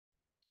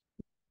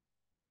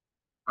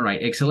All right,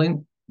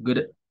 excellent.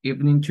 Good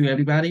evening to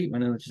everybody.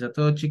 Buenas noches a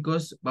todos,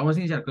 chicos. Vamos a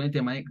iniciar con el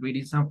tema de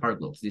greetings and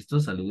farewells. ¿Listo?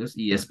 Saludos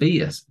y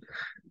despedidas.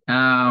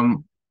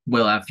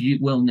 Well, if you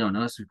well know,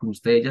 ¿no? Como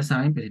ustedes ya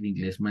saben, pues el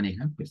inglés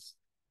maneja, pues,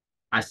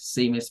 as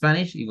same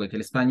Spanish, igual que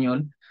el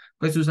español,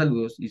 pues sus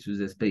saludos y sus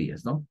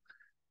despedidas, ¿no?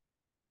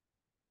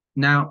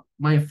 Now,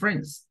 my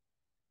friends,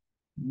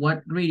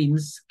 what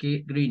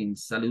 ¿qué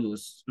greetings,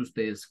 saludos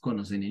ustedes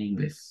conocen en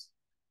inglés?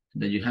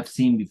 That you have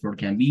seen before,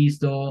 que han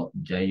visto,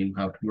 ya you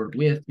have worked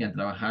with, que han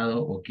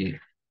trabajado o que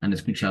han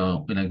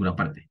escuchado en alguna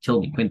parte. Tell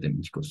me,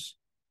 cuéntenme, chicos.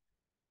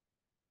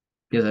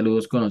 ¿Qué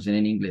saludos conocen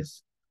en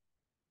inglés?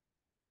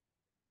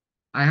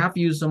 I have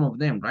used some of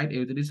them, right? He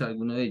utilizado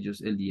alguno de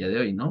ellos el día de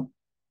hoy, ¿no?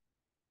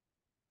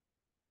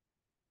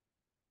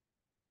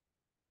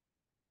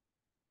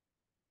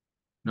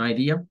 No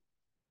idea?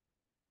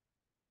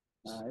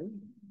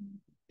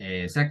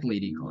 Exactly,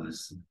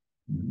 Nicholas.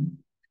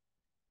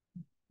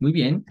 Muy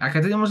bien.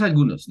 Acá tenemos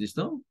algunos,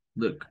 ¿listo?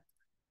 Look,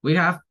 we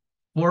have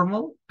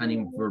formal and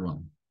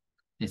informal.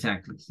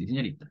 Exactly, sí,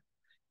 señorita.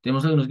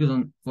 Tenemos algunos que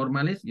son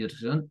formales y otros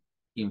que son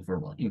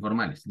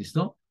informales,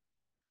 ¿listo?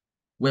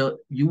 Well,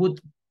 you would,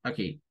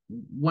 okay,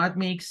 what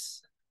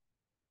makes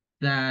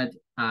that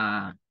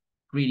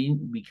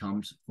greeting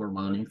becomes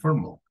formal and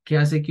informal? ¿Qué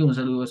hace que un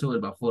saludo se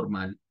vuelva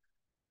formal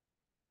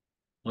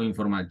o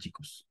informal,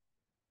 chicos?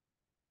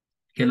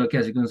 ¿Qué es lo que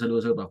hace que un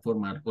saludo se vuelva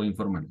formal o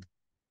informal?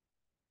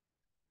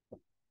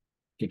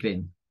 ¿Qué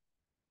creen?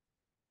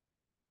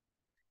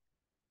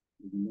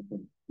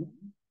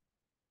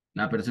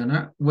 La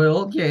persona,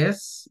 well,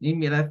 yes, y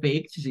mira,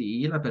 fake,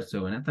 sí, la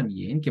persona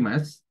también, ¿qué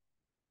más?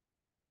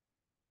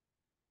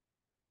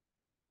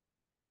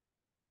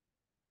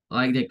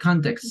 Like the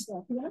context.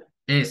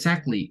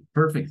 Exactly,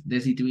 perfect, the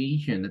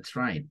situation, that's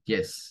right,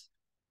 yes.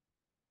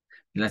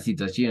 La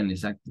situación,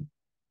 exacto.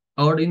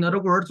 Or in other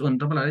words,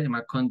 otra palabra se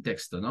llama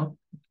contexto, ¿no?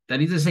 That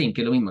is the same,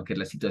 que es lo mismo que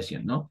la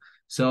situación, ¿no?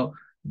 So,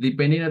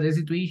 depending on the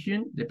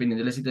situation,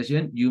 dependiendo de la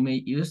situación, you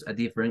may use a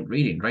different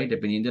greeting, right?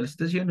 Dependiendo de la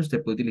situación,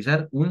 usted puede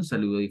utilizar un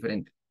saludo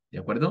diferente, ¿de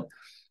acuerdo?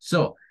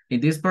 So,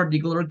 in this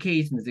particular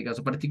case, en este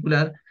caso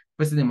particular,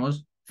 pues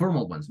tenemos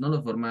formal ones, ¿no?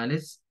 Los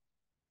formales,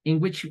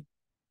 in which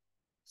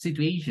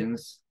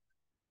situations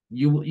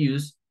you will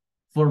use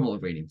formal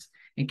greetings.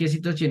 ¿En qué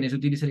situaciones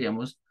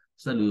utilizaríamos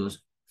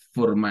saludos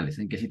formales?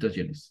 ¿En qué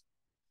situaciones?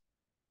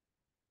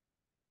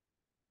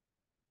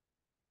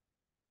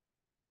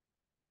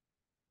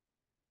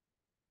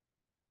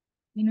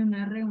 En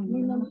una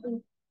reunión.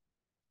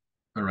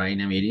 All right, in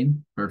a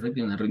meeting. Perfect,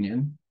 en una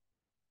reunión.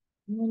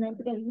 En una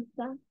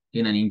entrevista.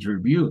 In an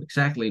interview,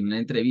 exactly, en una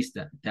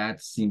entrevista.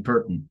 That's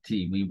important.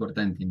 Sí, muy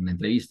importante, en una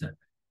entrevista.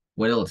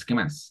 What else? ¿Qué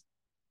más?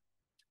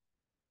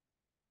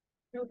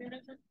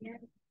 Reuniones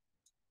sociales.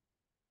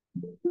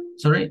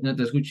 Sorry, no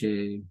te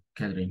escuché,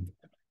 Catherine.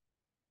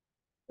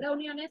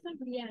 Reuniones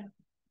familiares.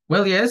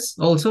 Well, yes,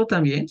 also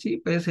también, sí,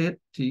 puede ser,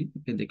 sí,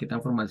 depende de qué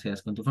tan formal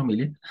seas con tu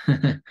familia.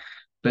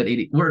 But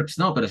it works,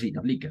 no, pero sí,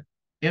 aplica.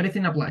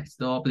 Everything applies,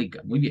 todo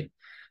aplica, muy bien.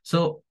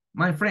 So,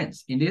 my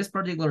friends, in this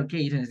particular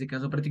case, en este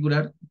caso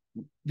particular,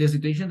 the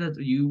situation that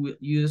you will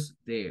use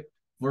the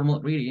formal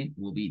greeting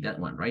will be that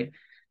one, right?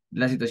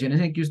 Las situaciones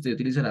en que usted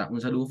utilizará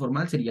un saludo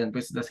formal serían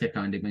pues las que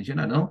acaban de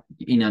mencionar, ¿no?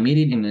 In a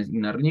meeting, en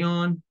una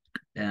reunión,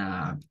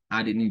 at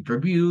an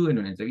interview, en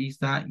una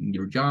entrevista, in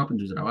your job, en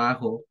tu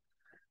trabajo,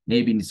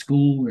 maybe in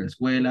school, en la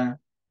escuela,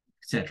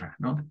 etcétera,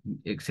 ¿no?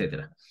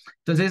 Etcétera.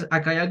 Entonces,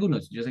 acá hay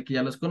algunos, yo sé que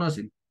ya los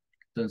conocen.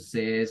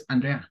 Entonces,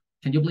 Andrea,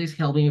 can you please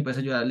help me? ¿Me puedes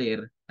ayudar a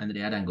leer,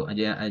 Andrea Arango,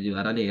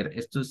 ayudar a leer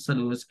estos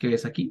saludos que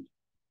ves aquí,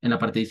 en la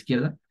parte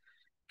izquierda,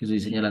 que estoy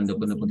señalando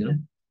con el puntero?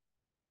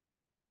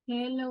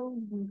 Hello,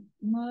 good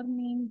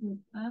morning, good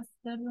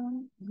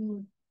afternoon,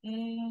 good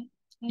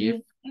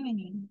If,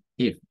 evening.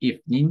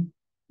 evening.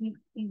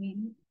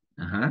 Evening.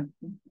 Ajá.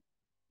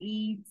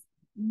 It's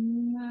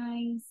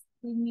nice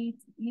to meet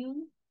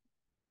you.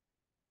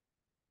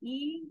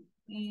 Y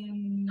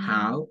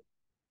How.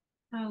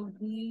 how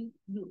do you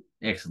do?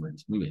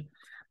 Excellent. Muy bien.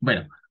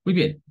 Bueno, muy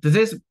bien.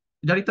 Entonces,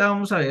 ya ahorita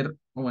vamos a ver,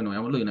 o bueno,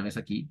 veámoslo de una vez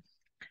aquí.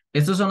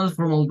 Estos son los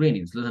formal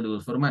greetings, los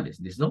saludos formales,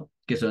 ¿listo?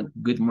 Que son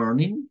good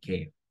morning,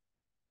 ¿qué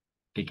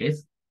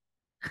es?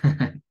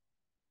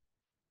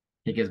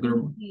 ¿Qué es good?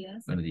 Buenos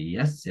días. Buenos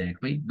días,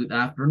 exactly. Good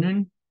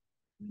afternoon.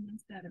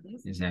 Buenas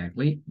tardes.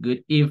 Exactly.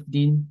 Good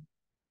evening.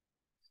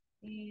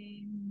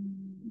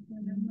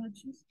 Buenas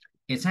noches.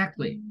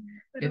 Exactly.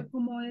 Pero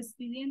como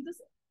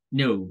despidiéndose.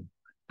 No,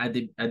 at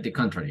the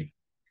contrary.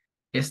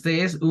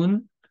 Este es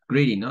un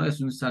greeting, ¿no?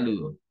 Es un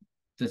saludo.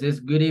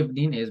 Entonces, good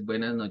evening es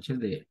buenas noches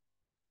de...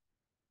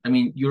 I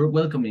mean, you're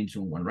welcoming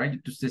someone,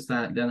 right? Usted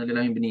está dándole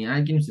la bienvenida a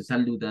alguien, usted está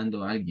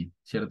saludando a alguien,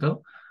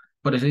 ¿cierto?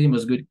 Por eso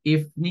decimos good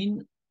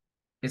evening.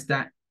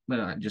 Está,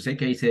 bueno, yo sé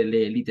que ahí se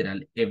lee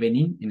literal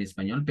evening en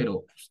español,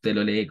 pero usted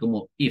lo lee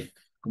como if,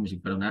 como si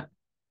fuera una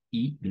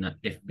I y una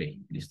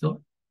FB,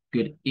 ¿listo?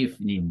 Good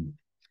evening.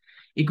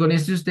 Y con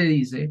esto usted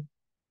dice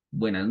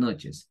buenas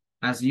noches.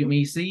 As you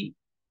may see,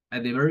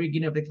 at the very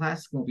beginning of the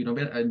class, como vieron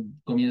ver al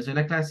comienzo de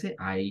la clase,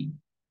 I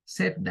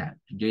said that.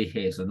 Yo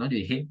dije eso, ¿no? Yo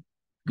dije,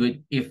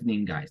 good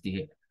evening, guys.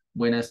 Dije,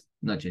 buenas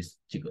noches,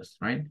 chicos,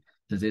 right?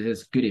 Entonces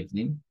es good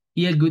evening.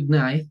 Y el good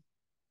night,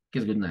 ¿qué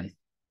es good night?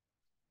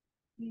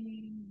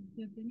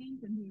 Yo tenía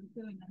entendido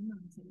que buenas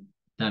noches.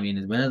 También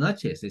es buenas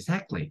noches,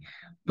 exactly.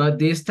 But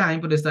this time,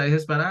 pero esta vez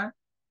es para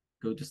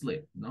go to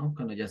sleep, ¿no?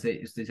 Cuando ya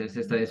usted ya se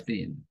está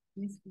despidiendo,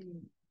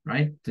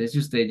 right? Entonces, si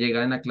usted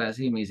llega en la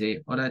clase y me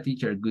dice, hola,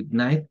 teacher, good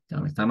night, ya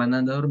me está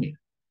mandando a dormir.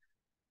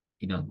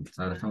 Y no, pues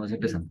ahora estamos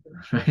empezando,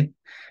 right?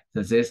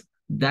 Entonces,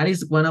 that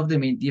is one of the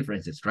main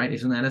differences, right?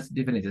 Es una de las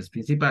diferencias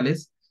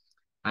principales.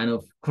 And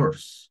of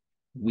course,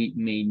 we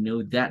may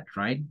know that,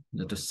 right?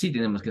 Nosotros sí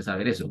tenemos que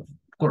saber eso.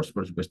 Of course,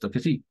 por supuesto que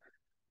sí.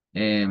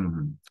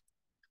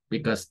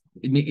 Because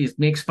it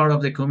makes part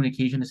of the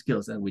communication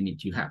skills that we need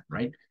to have,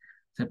 right?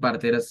 Es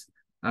parte de las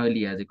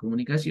habilidades de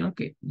comunicación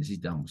que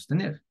necesitamos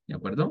tener, ¿de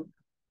acuerdo?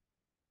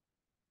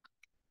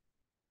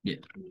 Bien.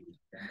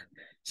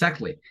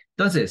 Exactly.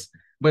 Entonces,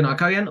 bueno,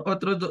 acá habían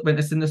otros dos, bueno,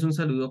 este no es un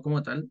saludo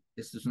como tal,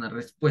 esto es una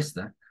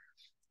respuesta.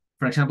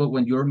 For example,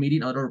 when you're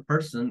meeting other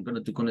person,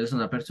 cuando tú conoces a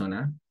una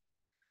persona,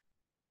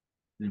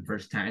 the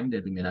first time,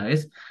 de primera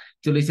vez,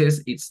 tú le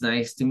dices, it's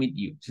nice to meet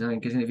you. ¿Sí saben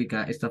qué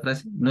significa esta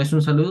frase? No es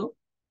un saludo,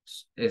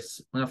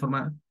 es una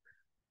forma,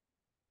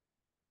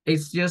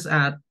 it's just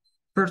a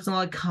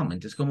personal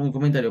comment, es como un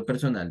comentario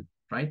personal,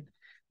 right?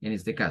 En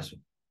este caso.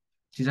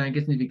 ¿Sí saben qué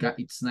significa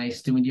it's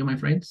nice to meet you, my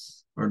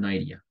friends? Or no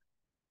idea?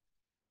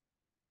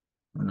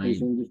 Or no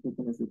idea?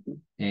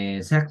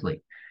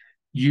 Exactly.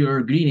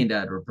 You're greeting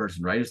that other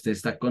person, right? Usted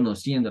está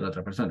conociendo a la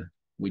otra persona,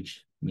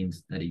 which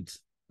means that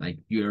it's like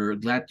you're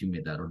glad to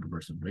meet that other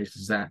person, right?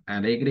 Está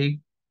alegre,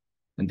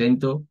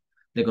 contento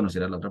de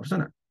conocer a la otra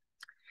persona.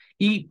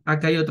 Y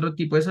acá hay otro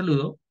tipo de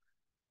saludo.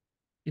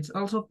 It's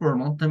also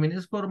formal, también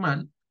es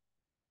formal.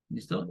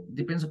 ¿Listo?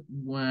 Depends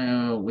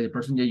with the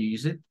person that you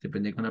use it,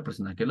 depende con la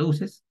persona que lo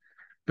uses.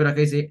 Pero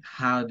acá dice,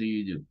 how do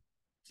you do?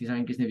 ¿Sí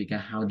saben qué significa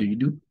how do you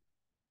do?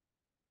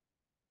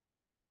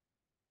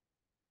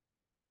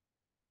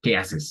 ¿Qué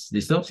haces?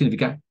 ¿Listo?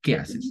 Significa ¿qué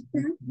haces?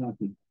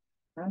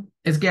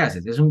 Es ¿qué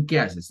haces? Es un ¿qué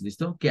haces?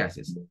 ¿Listo? ¿Qué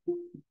haces?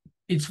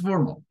 It's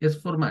formal.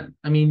 Es formal.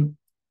 I mean,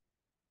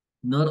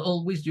 not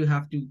always you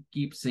have to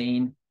keep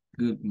saying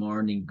good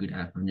morning, good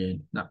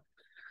afternoon. No.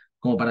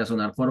 Como para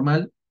sonar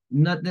formal,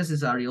 not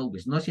necessary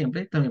always. No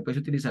siempre. También puedes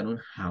utilizar un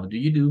how do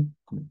you do?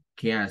 Como,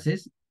 ¿qué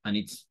haces? And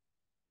it's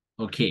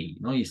okay,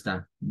 ¿no? Y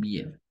está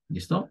bien.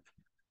 ¿Listo?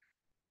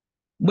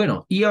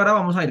 Bueno, y ahora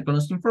vamos a ir con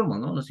los informal,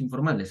 ¿no? Los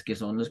informales, que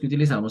son los que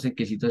utilizamos en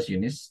qué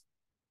situaciones.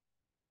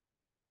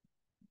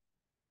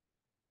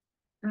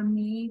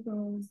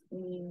 Amigos,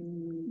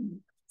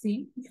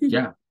 sí.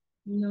 Ya,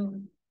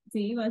 No,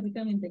 sí,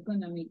 básicamente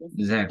con amigos.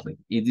 exactly.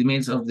 It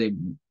depends of the,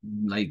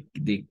 like,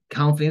 the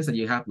confidence that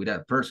you have with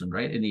that person,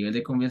 right? El nivel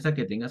de confianza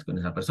que tengas con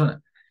esa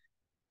persona.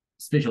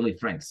 Especially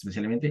friends,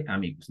 especialmente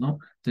amigos, ¿no?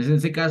 Entonces, en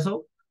ese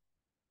caso,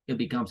 it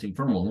becomes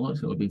informal, ¿no?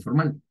 Se vuelve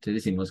informal.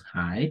 Entonces decimos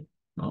hi,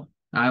 ¿no?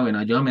 Ah, bueno,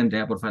 ayúdame,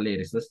 Andrea, por favor,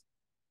 leer estas.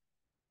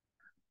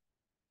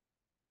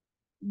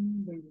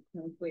 Bueno,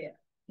 no puedo.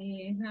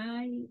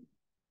 Hi,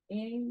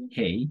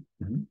 Hey,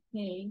 ujú.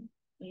 hey,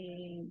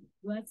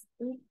 what's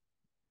up?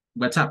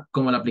 WhatsApp,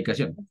 como la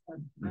aplicación.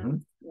 Ujú,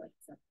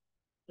 What's up?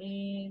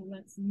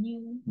 What's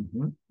new?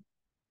 ujú.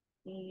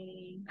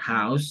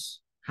 How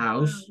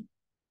How's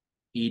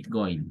it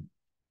going?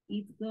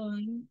 it's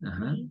going?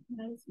 Ajá.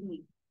 How's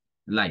week?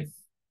 Life.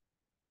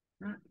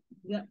 Ah,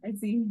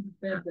 sí,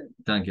 perdón.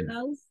 Thank you.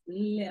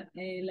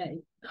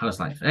 Life. How's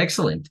life?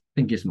 Excellent.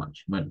 Thank you so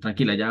much. Bueno,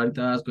 tranquila, ya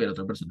ahorita vas a escoger a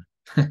otra persona.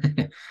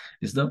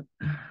 ¿Listo?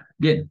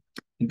 Bien.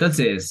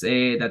 Entonces,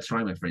 that's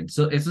right, my friend.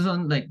 So, estos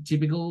son like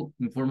typical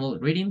informal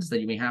readings that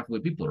you may have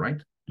with people,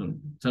 right? Son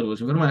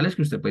saludos informales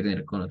que usted puede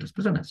tener con otras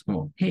personas,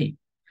 como hey,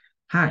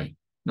 hi,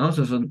 ¿no?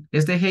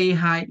 Este hey,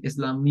 hi es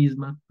la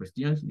misma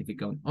cuestión,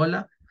 significa un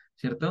hola,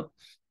 ¿cierto?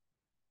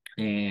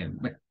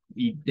 Bueno,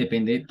 y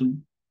depende tú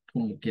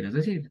como quieras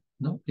decir,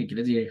 ¿no? Si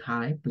quieres decir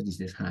hi, pues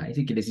dices hi.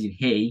 Si quieres decir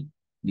hey,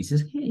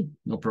 dices hey,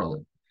 no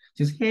problem.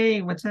 Dices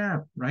hey, what's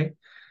up, right?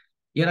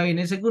 Y ahora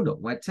viene el segundo,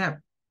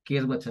 WhatsApp. ¿Qué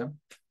es WhatsApp?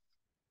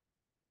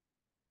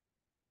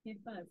 ¿Qué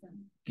pasa?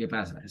 ¿Qué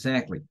pasa?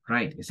 Exactly,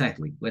 right,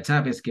 exactly.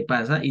 WhatsApp es qué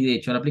pasa y de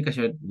hecho la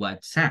aplicación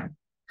WhatsApp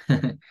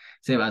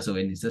se basó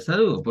en este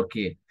saludo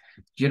porque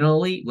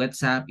generally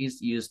WhatsApp is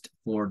used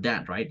for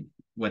that, right?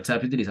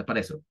 WhatsApp se utiliza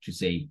para eso, to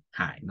say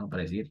hi, ¿no?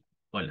 Para decir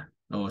hola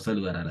o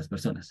saludar a las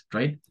personas,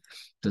 right?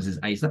 Entonces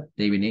ahí está,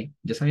 de ahí viene,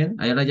 ¿ya sabían?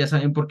 Ahora ya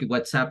saben por qué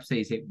WhatsApp se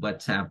dice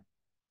WhatsApp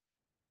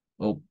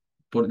o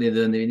de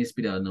dónde viene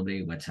inspirado el nombre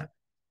de WhatsApp,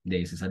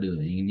 de ese saludo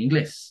en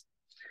inglés.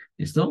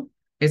 ¿Listo?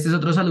 Este es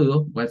otro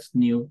saludo, what's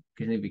new,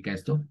 ¿qué significa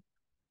esto?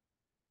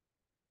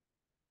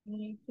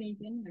 ¿Qué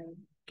de nuevo?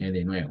 Que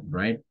de nuevo,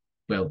 right?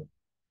 Well,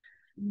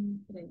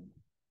 Creo.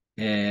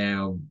 eh,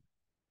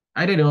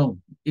 I don't know.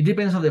 It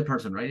depends on the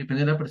person, right?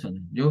 Depende de la persona.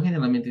 Yo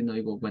generalmente no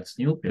digo what's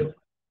new,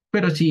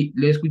 pero sí,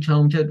 lo he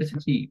escuchado muchas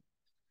veces y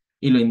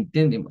lo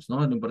entendemos,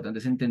 ¿no? Lo importante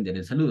es entender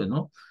el saludo,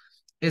 ¿no?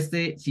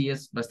 Este sí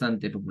es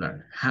bastante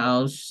popular.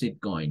 How's it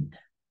going?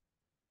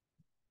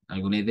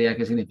 ¿Alguna idea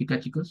qué significa,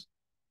 chicos?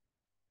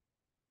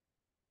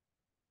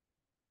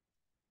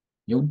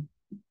 Yo.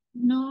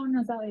 No,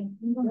 no sabe.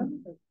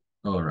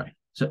 All right.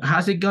 So,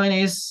 how's it going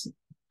es,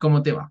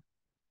 ¿cómo te va?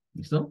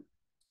 ¿Listo?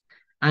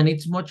 And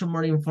it's much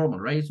more informal,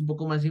 right? Es un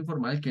poco más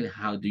informal que el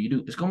how do you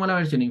do. Es como la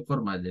versión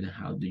informal del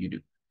how do you do.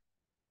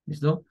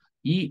 ¿Listo?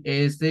 Y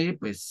este,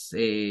 pues,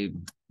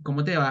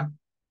 ¿cómo te va?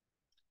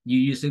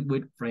 You use it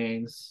with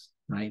friends,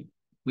 right?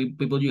 With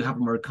people you have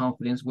more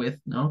confidence with,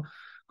 ¿no?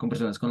 Con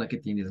personas con las que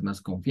tienes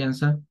más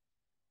confianza.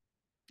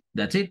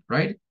 That's it,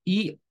 right?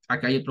 Y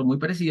acá hay otro muy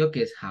parecido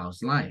que es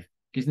how's life.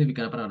 ¿Qué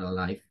significa la palabra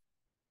life?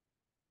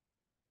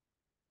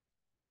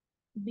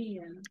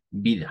 Vida.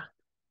 Vida.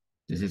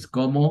 Entonces,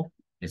 ¿cómo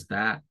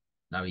está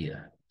la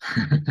vida?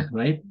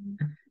 Right?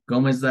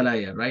 ¿Cómo está la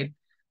vida, right?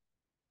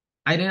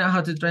 I don't know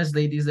how to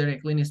translate this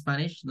directly in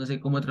Spanish. No sé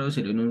cómo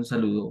traducirlo en un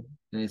saludo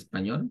en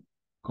español.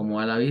 ¿Cómo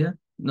va la vida?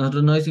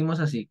 Nosotros no decimos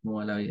así, ¿cómo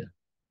va la vida?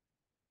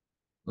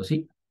 ¿O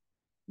sí?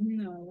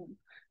 No,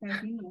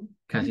 casi no.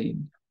 Casi.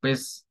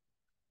 Pues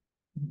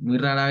muy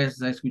rara vez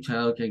he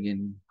escuchado que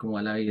alguien, ¿cómo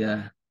va la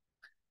vida?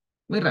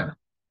 Muy raro.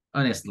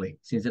 Honestly,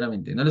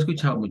 sinceramente. No lo he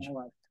escuchado mucho.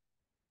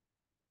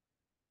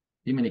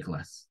 Dime,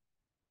 Nicolás.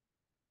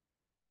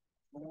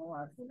 ¿Cómo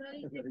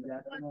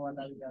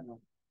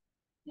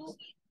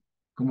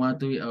va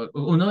tu vida?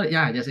 Uno,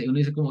 ya sé, uno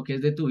dice como que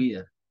es de tu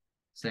vida.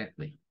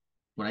 Exactly.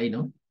 Por ahí,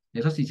 ¿no?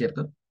 Eso sí,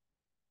 ¿cierto?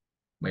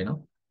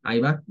 Bueno, ahí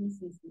va. Sí,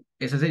 sí, sí.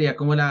 Esa sería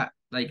como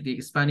like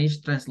the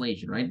Spanish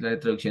translation, right? La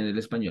traducción del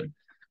español.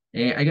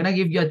 I'm gonna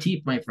give you a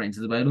tip, my friends.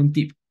 Les voy a dar un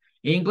tip.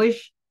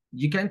 English,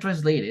 you can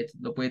translate it,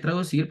 lo puede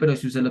traducir, pero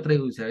si usted lo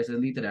traduce a veces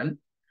literal,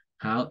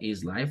 how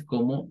is life?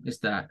 ¿Cómo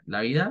está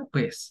la vida?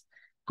 Pues,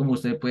 como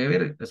usted puede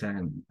ver, o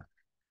sea,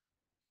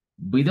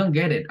 we don't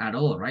get it at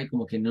all, right?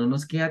 Como que no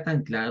nos queda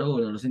tan claro o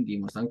no nos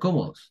sentimos tan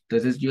cómodos.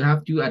 Entonces, you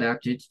have to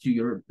adapt it to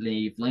your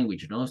native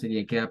language, ¿no? Se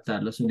tiene que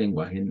adaptarlo a su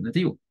lenguaje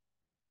nativo.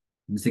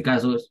 En este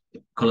caso es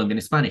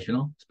Colombian Spanish,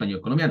 ¿no? Español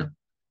colombiano.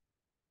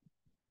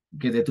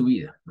 ¿Qué es de tu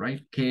vida?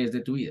 Right? ¿Qué es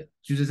de tu vida?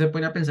 Si usted se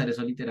pone a pensar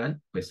eso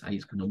literal, pues ahí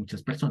es cuando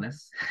muchas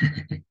personas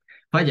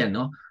fallan,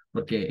 ¿no?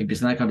 Porque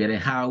empiezan a cambiar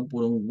el how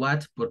por un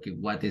what, porque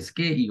what es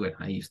qué, y bueno,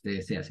 ahí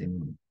ustedes se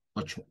hacen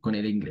ocho con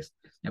el inglés,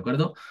 ¿de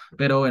acuerdo?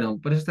 Pero bueno,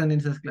 por eso están en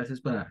esas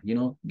clases para,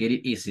 get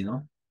it easy,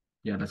 ¿no?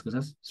 Llevar las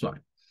cosas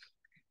suave.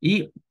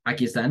 Y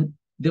aquí están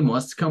the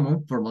most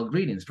common formal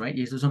greetings, right?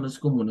 Y estos son los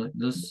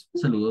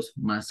saludos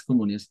más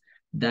comunes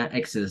that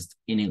exist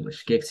in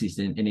English, que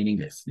existen en el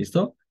inglés,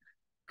 ¿listo?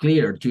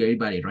 Clear to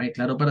everybody, right?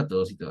 Claro para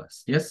todos y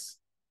todas. Yes?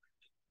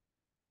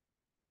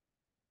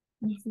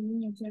 Sí,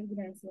 muchas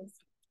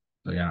gracias.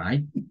 All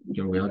right.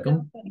 You're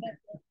welcome.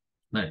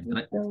 Dale,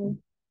 dale, Listo.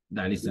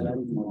 dale, listo.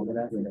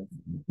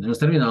 No hemos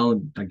terminado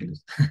aún.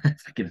 Tranquilos.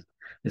 Tranquilos.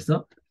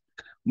 ¿Listo?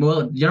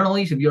 Well,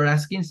 generally, if you're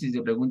asking, si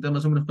se pregunta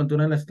más o menos cuánto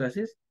duran las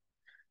clases,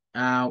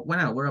 1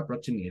 hour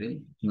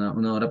approximately.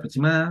 Una hora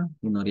aproximada,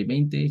 1 hora y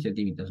 20, si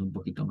activitas un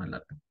poquito más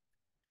largo.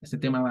 Este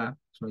tema va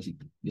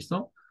suavecito.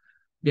 ¿Listo?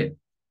 Bien.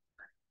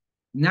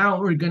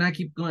 Now we're gonna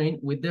keep going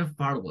with the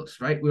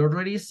farewells, right? We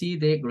already see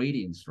the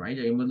greetings, right?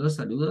 Ya vimos los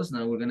saludos.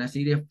 Now we're gonna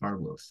see the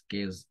farewells,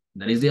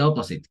 that is the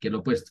opposite, que es lo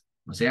opuesto.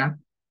 O sea,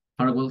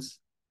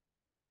 farewells.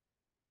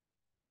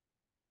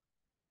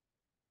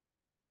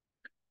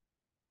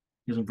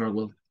 ¿Qué es un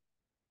farewell?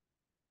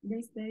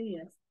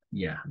 Despedidas.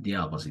 Yeah, the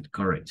opposite,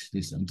 correct.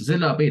 Listo. Entonces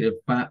le voy a pedir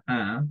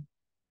a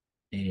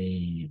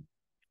eh,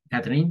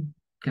 Catherine.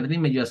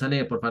 Catherine, me ayudas a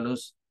leer, por favor,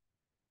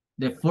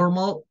 the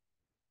formal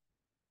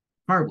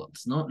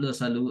farewells, ¿no? Las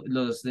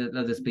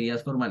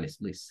despedidas formales,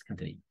 please,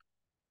 Catherine.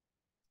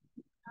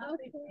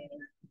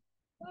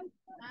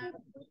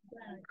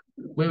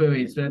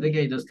 Wait, espérate que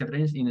hay dos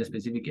Catherines y no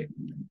especifique.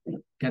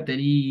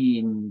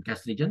 Catherine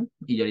Castrillón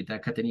y yo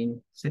ahorita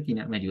Catherine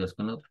Cetina, me ayudas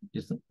con lo otro,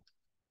 ¿listo?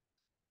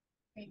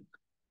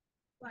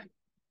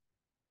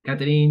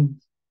 Catherine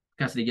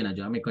Castrillón,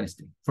 ayúdame con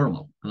este,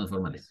 formal, con los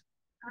formales.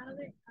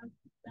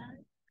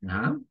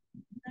 Ajá,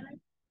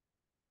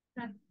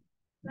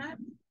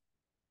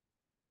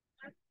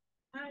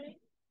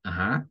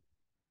 ajá,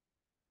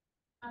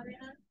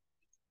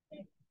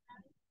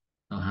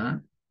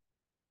 ajá,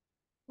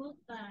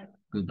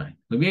 goodbye.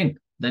 Muy bien,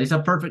 that is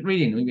a perfect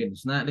reading, muy bien,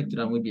 es una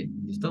lectura muy bien,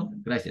 ¿listo?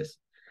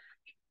 Gracias.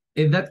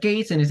 In that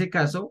case, en ese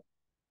caso,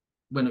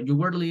 bueno, you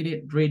were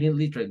reading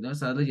literally, ¿no?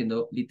 Estabas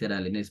leyendo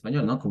literal en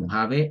español, ¿no? Como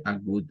have a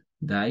good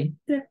day.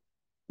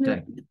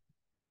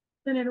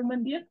 Tener un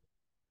buen día.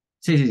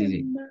 Sí, sí, sí,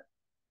 sí.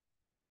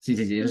 Sí,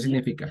 sí, sí, eso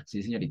significa,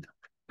 sí, señorita.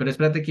 Pero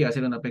espérate que iba a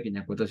hacer una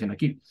pequeña acotación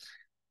aquí.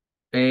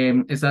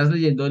 Estás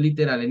leyendo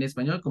literal en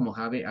español como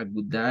have a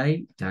good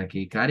day,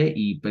 take care,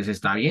 y pues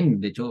está bien,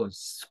 de hecho,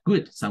 es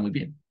good, está muy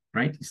bien,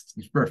 right?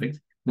 It's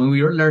perfect. When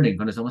we are learning,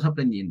 cuando estamos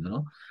aprendiendo,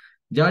 ¿no?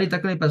 Ya ahorita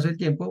con el paso del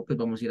tiempo, pues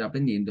vamos a ir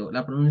aprendiendo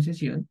la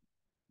pronunciación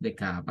de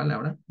cada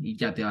palabra y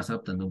ya te vas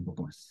adaptando un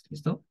poco más,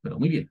 ¿listo? Pero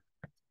muy bien.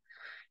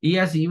 Y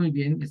así, muy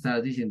bien,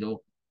 estabas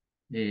diciendo,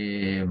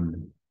 eh,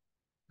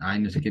 ay,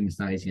 no sé qué me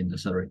estaba diciendo,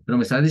 sorry, pero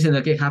me estabas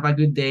diciendo que have a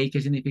good day,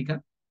 ¿qué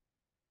significa?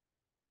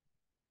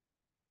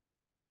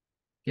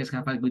 ¿Qué es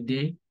have a good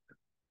day?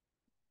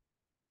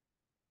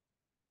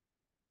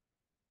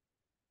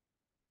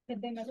 Que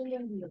tengas un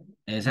buen día.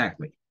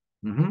 Exactly.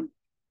 Ujú.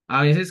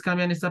 A veces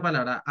cambian esta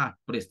palabra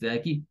por este de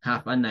aquí.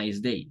 Have a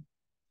nice day.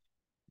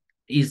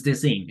 It's the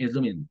same, es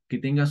lo mismo. Que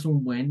tengas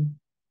un buen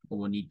o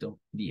bonito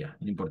día,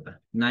 no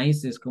importa.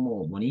 Nice es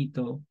como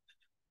bonito,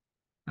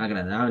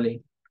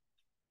 agradable.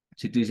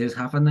 Si tú dices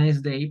have a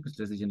nice day, pues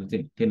estás diciendo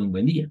que tiene un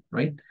buen día,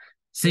 right?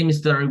 Same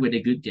story with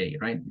a good day,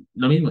 right?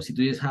 Lo mismo, si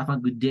tú dices have a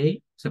good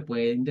day, se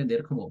puede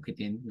entender como que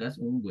tengas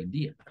un buen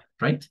día,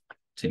 right?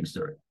 Same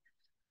story.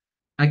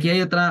 Aquí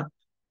hay otra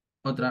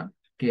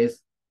que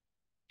es,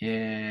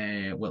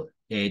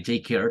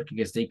 take care,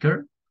 que es take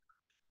care.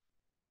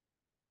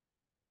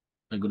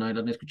 ¿Alguna vez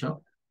lo han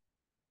escuchado?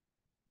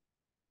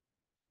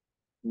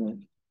 No.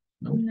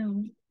 No.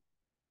 No.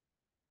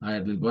 A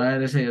ver,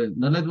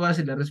 no les voy a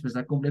decir la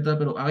respuesta completa,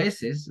 pero a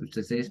veces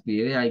usted se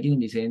despide de alguien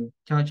y dicen,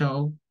 chao,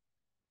 chao,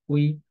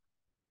 cuí,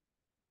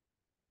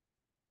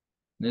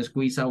 no es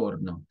cuí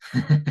sabor, no.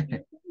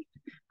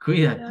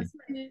 Cuídate. ¿Cuidas?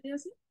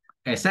 ¿Cuidas?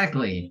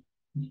 Exactly.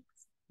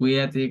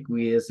 Cuídate,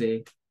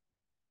 cuídese.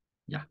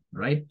 Ya,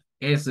 right?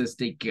 Eso es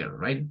take care,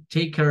 right?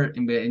 Take care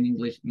en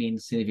English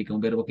means, significa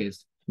un verbo que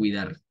es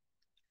cuidar,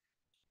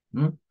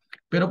 ¿no?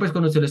 Pero pues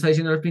cuando usted lo está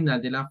diciendo al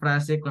final de la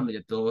frase, cuando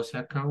ya todo se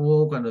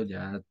acabó, cuando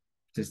ya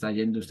se está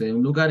yendo usted de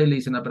un lugar y le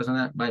dice a una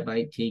persona, bye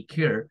bye, take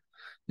care,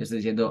 le está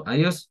diciendo,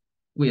 adiós,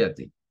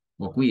 cuídate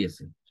o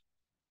cuídese.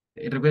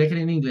 Recuerda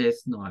que en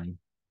inglés no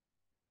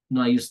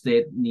hay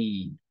usted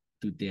ni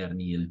tutear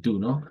ni el tú,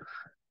 ¿no?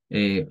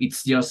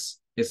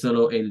 Es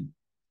solo el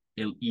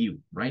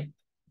you, right?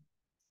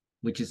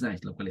 Which is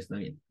nice, lo cual está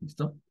bien,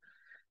 ¿listo?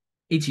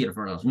 It's here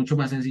for us, mucho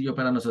más sencillo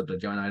para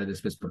nosotros, ya van a ver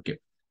después por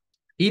qué.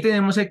 Y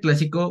tenemos el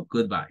clásico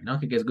goodbye, ¿no?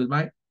 ¿Qué es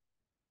goodbye?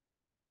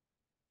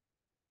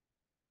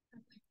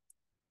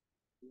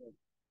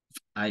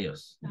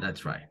 Adiós,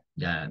 that's right,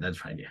 yeah,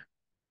 that's right, yeah.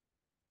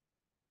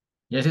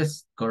 Yes,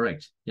 yes,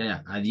 correct,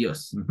 yeah,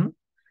 adiós. Ujú.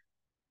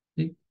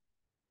 Sí,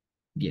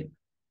 bien.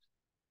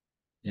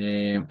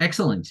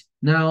 Excellent.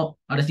 Now,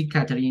 ahora sí,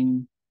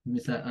 Catherine,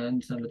 ¿dónde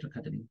está la otra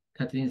Catherine?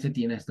 Catherine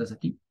Cetina, ¿estás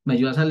aquí? ¿Me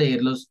ayudas a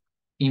leer los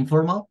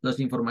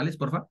informales,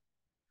 por favor?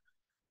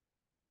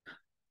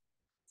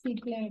 Sí,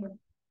 claro.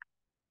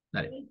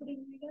 Dale. El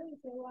primero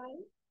dice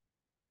why,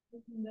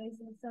 el segundo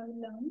dice so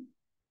long,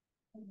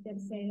 el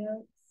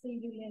tercero see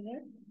you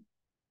later,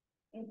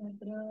 el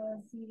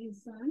otro see you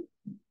soon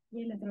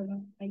y el otro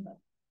no, ahí va.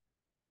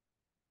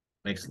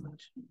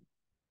 Excellent.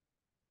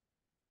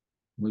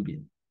 Muy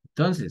bien.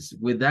 Entonces,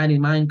 with that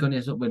in mind, con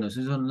eso, bueno,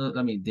 esos son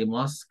the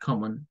most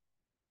common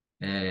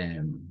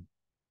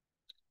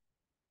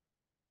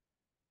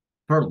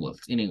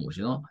farewells in English,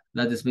 ¿no?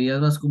 Las despedidas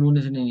más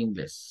comunes en el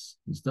inglés.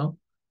 ¿Listo?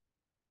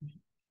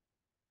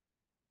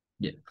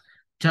 Bien.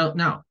 Chao.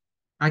 Now,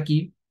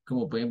 aquí,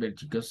 como pueden ver,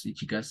 chicos y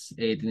chicas,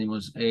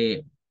 tenemos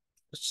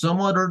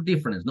some other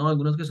difference, ¿no?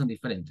 Algunos que son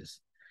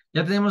diferentes.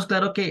 Ya tenemos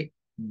claro que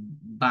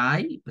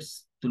bye,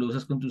 pues tú lo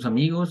usas con tus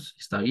amigos,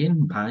 está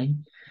bien, bye.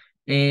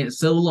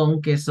 So long,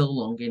 ¿qué es so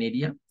long en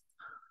idioma?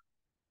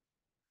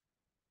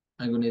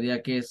 ¿Alguna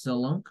idea qué es so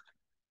long,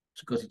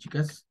 chicos y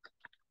chicas?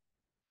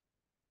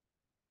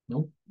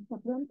 ¿No? Hasta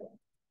pronto.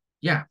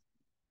 Yeah,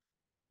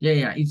 yeah,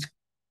 yeah.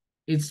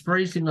 It's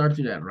very similar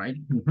to that, right?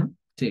 Ujú.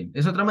 Sí,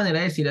 es otra manera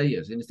de decir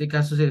adiós. En este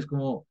caso es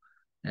como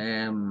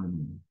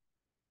em,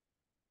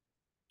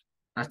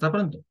 hasta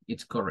pronto.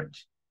 It's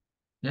correct.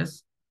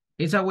 Yes.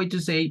 It's a way to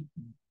say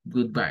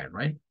goodbye,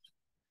 right?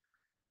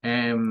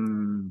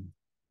 Um,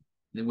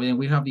 when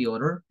we have the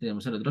other,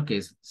 tenemos el otro que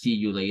es see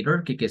you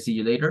later. ¿Qué es see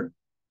you later?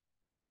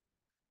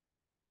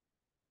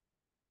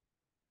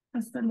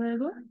 Hasta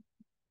luego.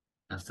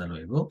 Hasta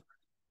luego.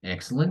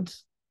 Excellent.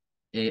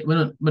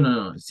 Bueno,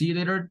 no. See you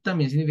later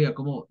también significa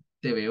como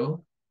te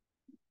veo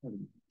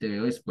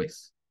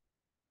después.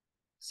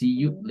 See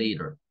you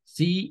later.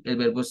 See, el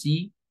verbo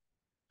see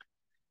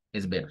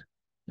es ver.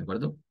 ¿De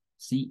acuerdo?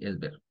 See es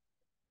ver.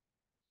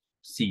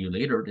 See you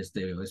later,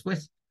 te veo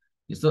después.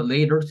 Esto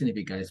later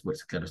significa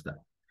después, claro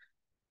está.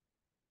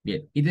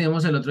 Bien, y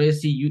tenemos el otro de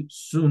see you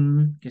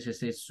soon, que es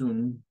ese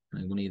soon.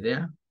 ¿Alguna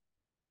idea?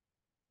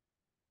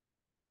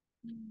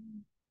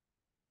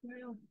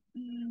 Bueno,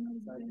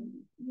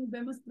 nos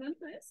vemos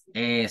pronto, ¿es?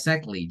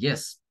 Exactly,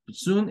 yes.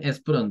 Soon es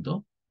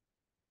pronto.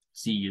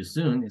 See you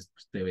soon es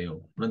pues, te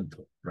veo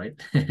pronto, right?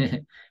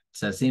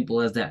 It's as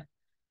simple as that.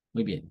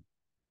 Muy bien.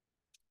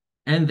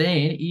 And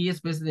then, y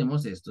después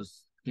tenemos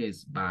estos, que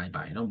es bye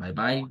bye, ¿no? Bye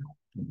bye.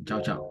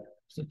 Chao, chao.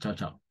 So, chao,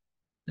 chao.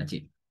 That's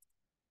it.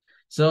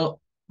 So,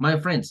 my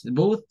friends,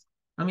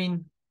 I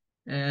mean,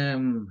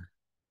 um,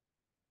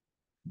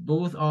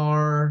 both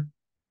are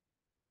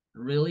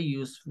really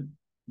used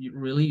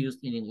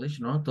in English,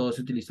 ¿no? Todos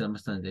se utilizan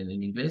bastante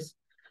en inglés.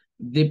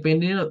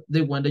 Depending on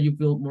the one that you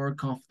feel more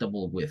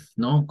comfortable with,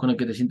 ¿no? Con el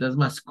que te sientas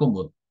más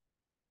cómodo.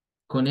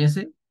 Con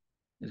ese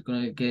es con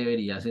el que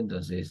deberías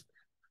entonces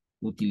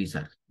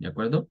utilizar, ¿de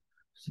acuerdo?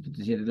 Si tú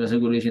te sientes más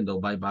seguro diciendo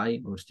bye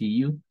bye o see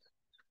you,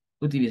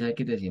 utiliza el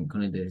que te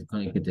sientas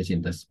con el que te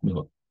sientas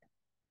mejor.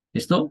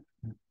 ¿Listo?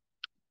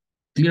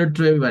 Clear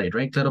to everybody,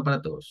 right? Claro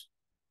para todos.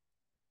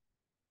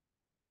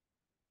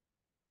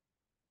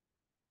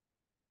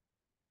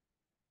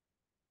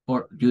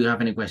 Or do you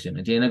have any question?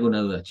 ¿Tienen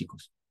alguna duda,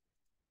 chicos?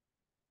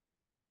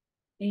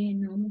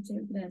 No,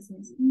 muchas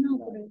gracias. No,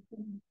 pero...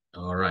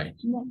 All right.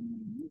 No.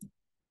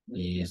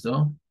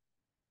 Listo.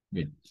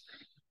 Bien.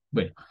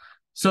 Bueno.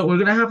 So we're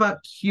gonna have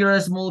here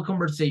a small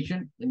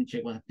conversation. Let me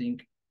check one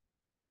thing.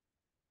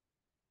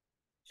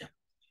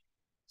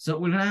 So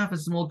we're gonna have a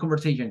small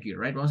conversation here,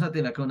 right? Vamos a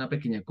tener acá una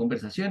pequeña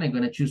conversación. I'm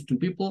gonna choose two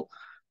people.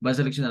 Va a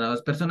seleccionar a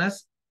dos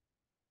personas.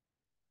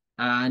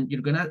 And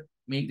you're gonna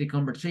make the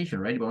conversation,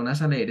 right?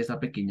 Vamos a leer esa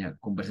pequeña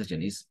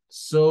conversación. It's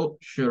so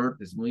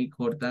short, es muy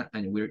corta,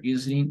 and we're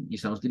using, y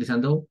estamos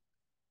utilizando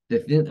the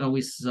things that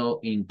we saw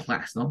in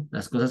class, ¿no?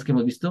 Las cosas que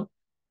hemos visto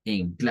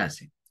en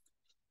clase.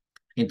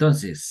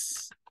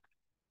 Entonces,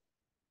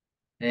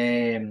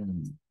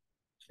 who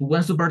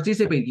wants to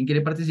participate? ¿Quién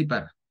quiere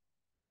participar?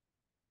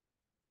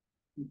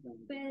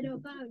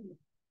 Pedro Pablo.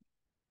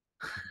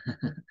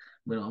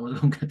 Bueno, vamos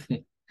con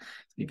Catherine.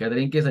 Y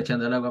Catherine que está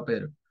echando el agua a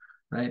Pedro,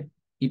 right?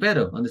 ¿Y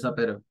Pedro? ¿Dónde está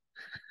Pedro?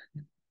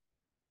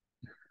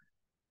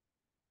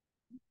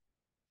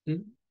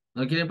 ¿Sí?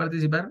 ¿No quieren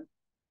participar?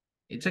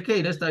 It's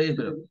okay, no está bien,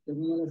 pero...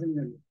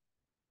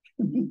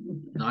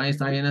 No,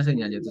 está bien la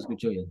señal, ya te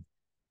escucho bien.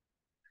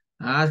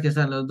 Ah, es que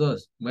están los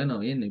dos. Bueno,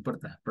 bien, no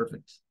importa.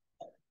 Perfecto.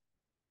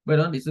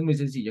 Bueno, esto es muy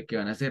sencillo. ¿Qué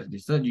van a hacer?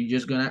 ¿Listo? You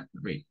just gonna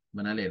read.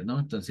 Van a leer, ¿no?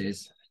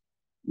 Entonces,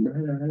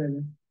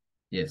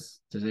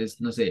 yes. Entonces,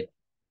 no sé.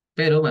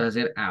 Pero vas a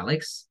ser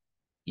Alex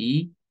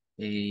y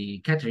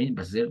Catherine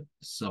vas a ser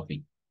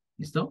Sophie.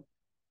 ¿Listo?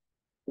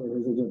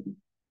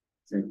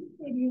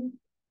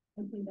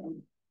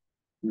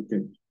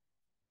 Okay.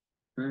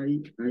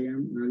 I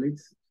am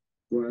Alex.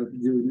 What's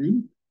your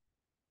name?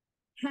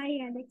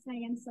 Hi, Alex.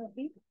 I am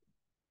Sophie.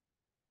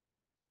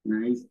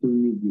 Nice to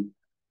meet you.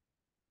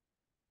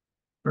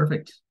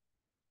 Perfect.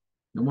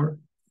 No more.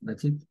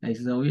 That's it. Ahí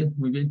está muy bien,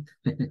 muy bien.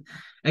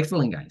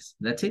 Excellent, guys.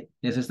 That's it.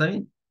 Eso está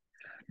bien.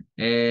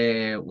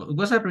 Well, it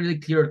was a really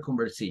clear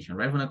conversation,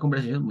 right? Fue una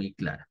conversación muy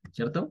clara,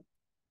 ¿cierto?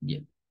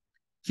 Bien.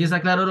 ¿Sí está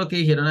claro lo que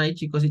dijeron ahí,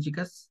 chicos y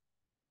chicas?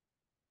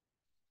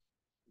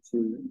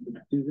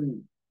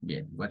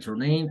 Bien. What's your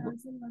name?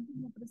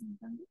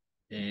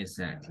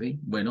 Exactly.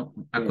 Bueno,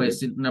 a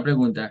question, una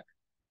pregunta.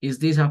 Is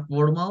this a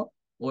formal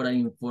or an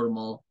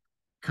informal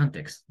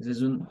context? ¿Ese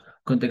es un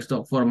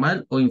contexto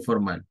formal o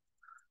informal?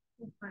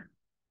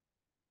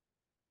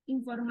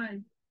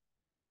 Informal.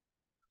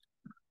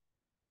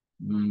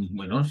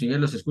 Bueno, sí,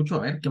 los escucho.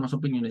 A ver, ¿qué más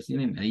opiniones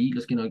tienen ahí?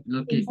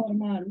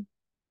 Informal.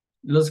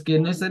 Los que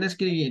no están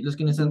escribiendo, los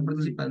que no están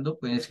participando,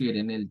 pueden escribir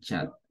en el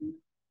chat.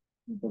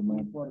 Informal.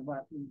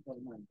 Informal.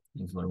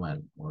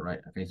 Informal. All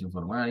right. Acá es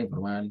informal,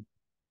 informal.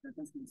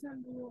 Estás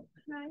pensando,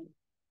 hi,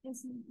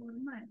 es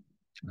informal.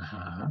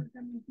 Ajá. Pero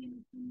también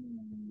tiene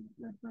como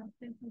la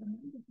parte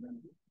formal de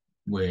pronto.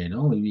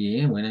 Bueno, muy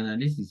bien, buen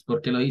análisis.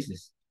 ¿Por qué lo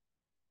dices?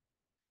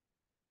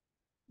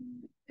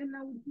 En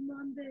la última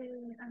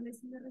donde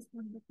Alex le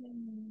responde que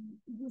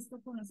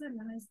gusto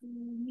conocerla, nice to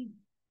meet.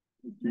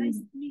 Nice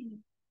to meet you.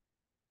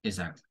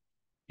 Exacto.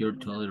 You're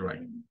totally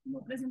right.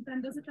 Como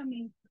presentándose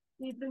también,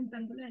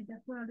 preguntándole a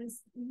ella cuál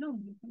es el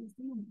nombre, cuál es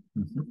tu nombre.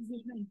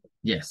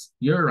 Yes,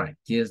 you're right.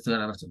 Tienes toda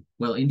la razón.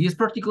 Well, in this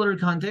particular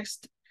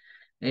context,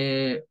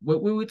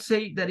 what we would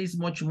say that is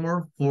much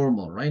more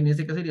formal, right? En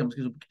este caso diríamos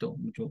que es un poquito,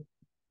 mucho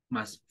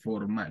más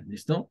formal,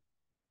 ¿listo?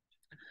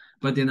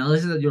 But the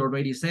analysis that you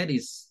already said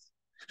is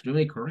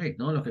extremely correct,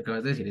 ¿no? Lo que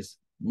acabas de decir es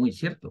muy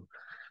cierto.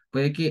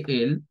 Puede que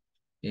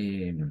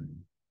eh,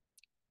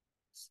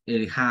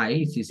 el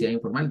hi sí sea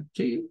informal.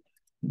 Sí,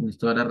 tienes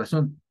toda la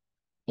razón.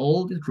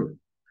 All the truth.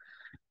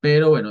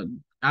 Pero bueno,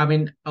 I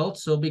mean,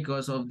 also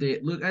because of the,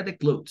 look at the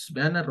clothes.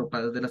 Vean las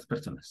ropas de las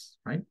personas,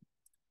 right?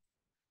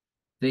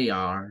 They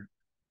are,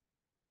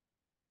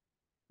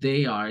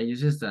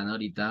 ellos están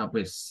ahorita,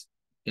 pues,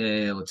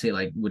 let's say,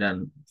 like, with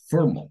a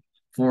formal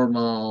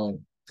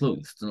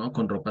clothes, ¿no?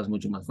 Con ropas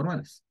mucho más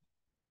formales,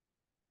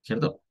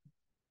 ¿cierto?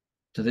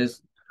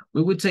 Entonces,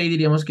 we would say,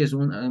 diríamos que es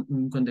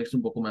un contexto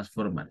un poco más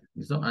formal,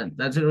 ¿listo? And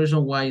that's the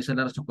reason why, esa es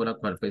la razón por la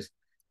cual, pues,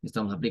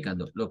 estamos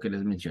aplicando lo que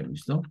les menciono,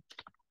 ¿listo?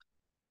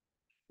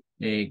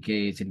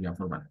 Que sería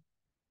formal.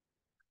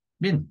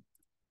 Bien.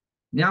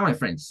 Now, my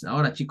friends,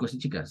 ahora, chicos y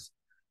chicas,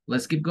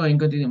 let's keep going,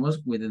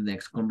 continuemos with the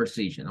next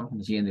conversation, ¿no?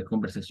 La siguiente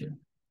conversación.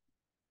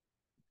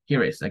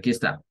 Here is, aquí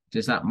está. Aquí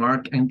está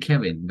Mark and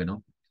Kevin,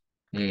 bueno.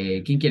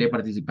 ¿Quién quiere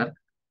participar?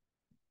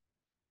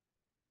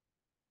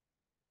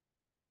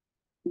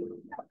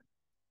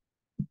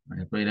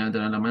 Puede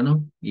levantar la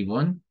mano.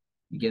 Yvonne.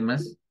 ¿Y quién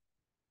más?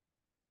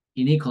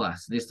 Y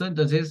Nicolás. ¿Listo?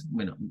 Entonces,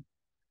 bueno.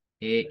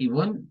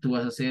 Yvonne, tú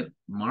vas a ser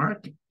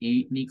Mark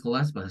y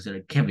Nicolás vas a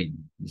ser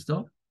Kevin.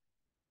 ¿Listo?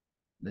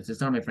 Let's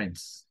start, my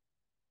friends.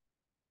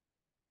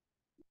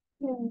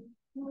 All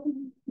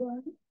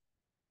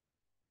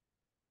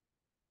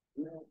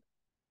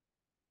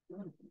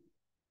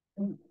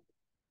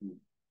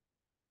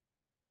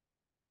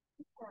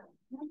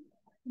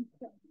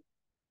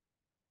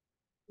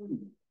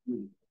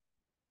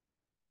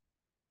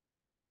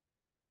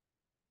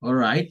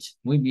right.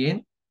 Muy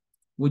bien.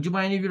 Would you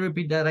mind if you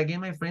repeat that again,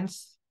 my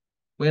friends?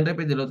 ¿Pueden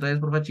repetirlo otra vez,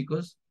 por favor,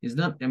 chicos? It's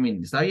not, I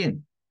mean, está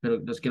bien. pero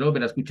los quiero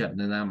volver a escuchar,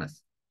 no es nada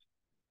más.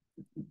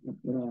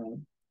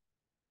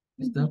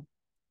 ¿Listo?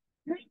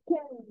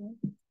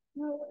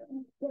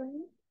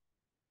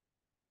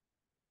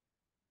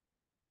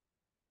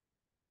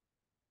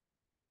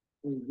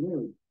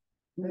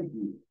 Thank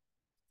you.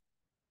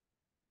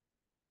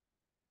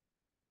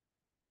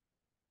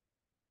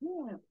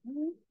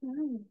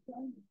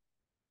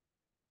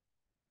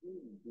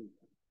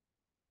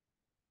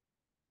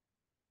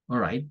 All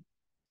right.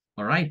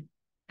 All right.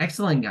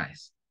 Excellent,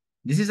 guys.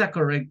 This is a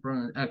correct,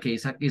 okay,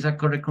 it's a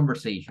correct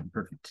conversation.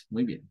 Perfect.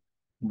 Muy bien.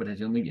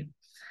 Conversación muy bien.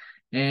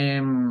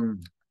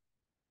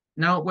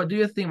 Now, what do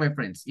you think, my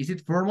friends? Is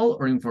it formal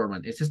or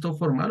informal? ¿Es esto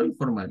formal o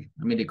informal?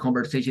 I mean, the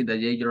conversation that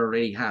you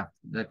already have,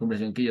 la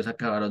conversación que ellos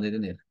acabaron de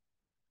tener.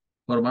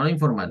 ¿Formal o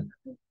informal?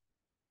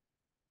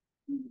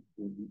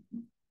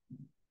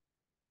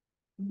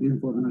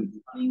 Informal.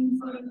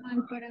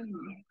 Informal para mí.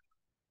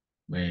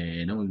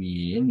 Bueno, muy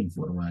bien,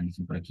 informal.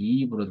 Dicen por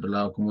aquí, por otro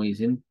lado, ¿cómo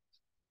dicen?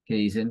 ¿Qué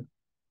dicen?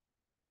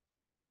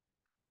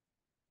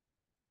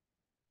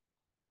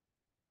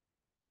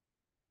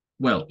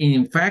 Well,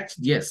 in fact,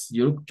 yes,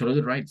 you're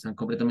totally right. Están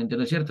completamente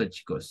lo cierto,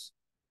 chicos.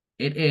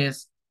 It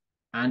is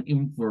an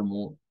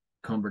informal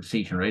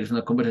conversation, right? Es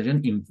una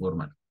conversación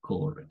informal.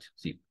 Correct.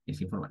 Sí, es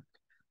informal.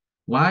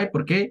 Why?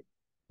 ¿Por qué?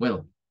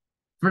 Well,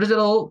 first of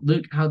all,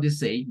 look how they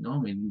say, no?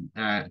 I mean,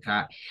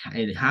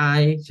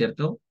 hi,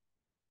 ¿cierto?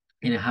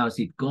 And how's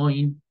it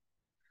going?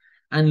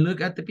 And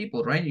look at the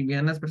people, right? Y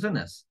vean las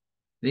personas.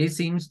 They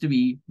seems to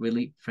be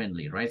really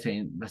friendly, right? Se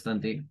ven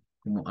bastante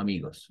como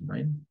amigos,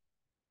 right?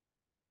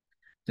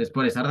 Entonces,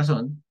 por esa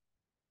razón,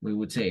 we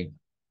would say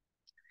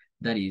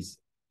that is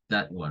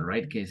that one,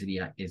 right? Que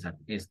sería esa,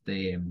 que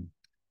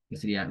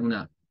sería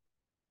una,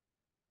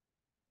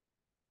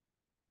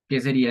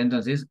 que sería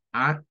entonces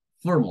a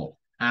formal,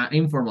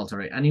 informal,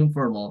 sorry, an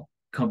informal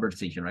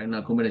conversation, right?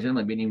 Una conversación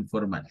más bien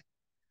informal.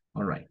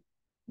 All right.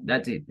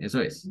 That's it. Eso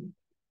es.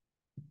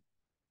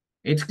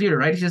 It's clear,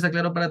 right? Sí está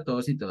claro para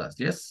todos y todas,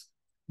 yes?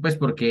 Pues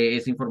porque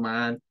es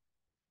informal,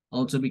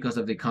 also because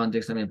of the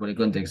context, también por el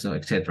contexto,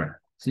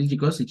 etc. ¿Sí,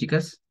 chicos y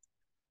chicas?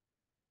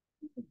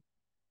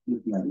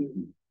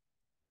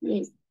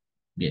 Yes.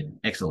 Bien,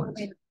 excellent.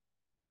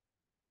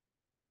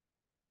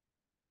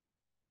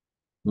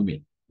 Muy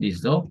bien.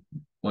 ¿Listo?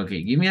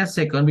 Okay, give me a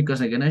second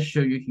because I'm gonna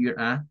show you here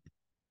a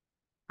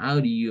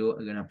audio.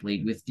 I'm gonna play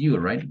it with you,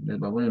 right? Les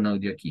voy a poner un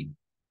audio aquí.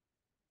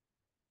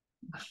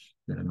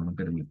 Pero no me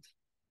permite.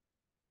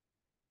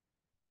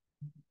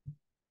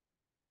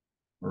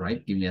 All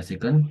right, give me a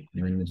second.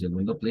 Give me un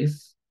segundo,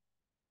 please.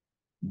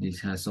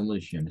 This has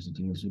solution. Eso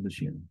tiene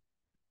solución.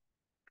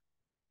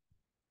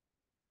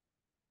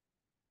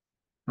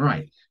 All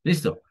right,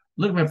 listo.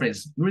 Look, my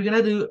friends, we're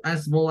gonna do a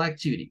small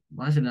activity.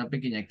 Vamos a hacer una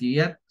pequeña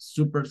actividad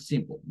super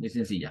simple, muy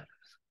sencilla.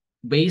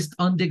 Based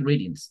on the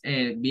greetings,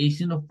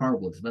 based on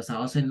forwards,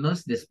 basados en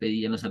los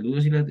despedidas, en los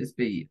saludos y las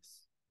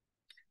despedidas.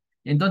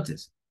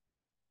 Entonces,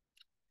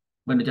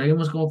 bueno, ya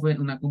vimos cómo fue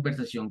una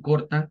conversación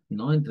corta,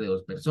 ¿no? Entre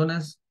dos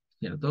personas,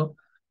 ¿cierto?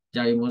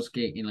 Ya vimos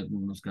que en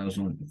algunos casos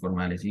son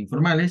formales e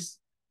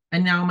informales.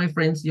 And now, my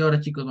friends, y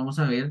ahora, chicos, vamos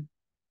a ver,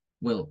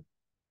 well,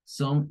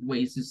 some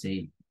ways to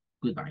say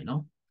goodbye,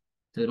 ¿no?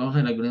 Entonces, vamos a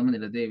ver algunas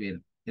maneras de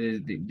ver,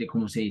 de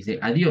cómo se dice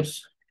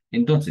adiós.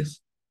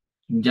 Entonces,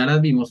 ya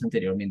las vimos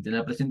anteriormente en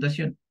la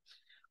presentación.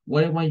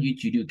 What I want you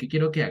to do, ¿qué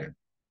quiero que hagan?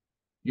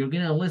 You're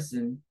gonna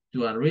listen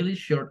to a really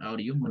short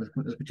audio. Van a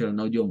escuchar un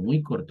audio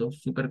muy corto,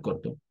 súper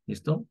corto.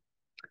 ¿Listo?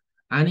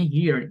 And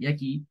here, y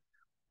aquí,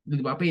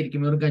 les voy a pedir que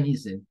me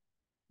organicen,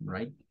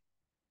 right?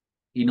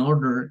 In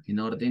order, en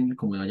orden,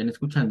 como vayan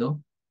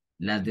escuchando,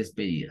 las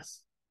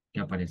despedidas que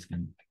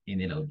aparezcan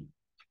en el audio.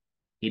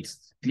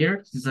 It's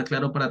clear? ¿Está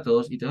claro para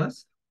todos y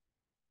todas?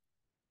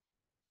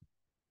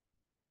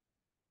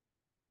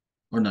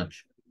 Or not?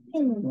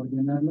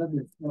 Ordenar las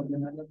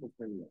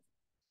despedidas.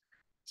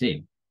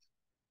 Sí.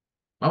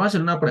 Vamos a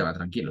hacer una prueba,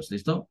 tranquilos,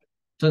 ¿listo?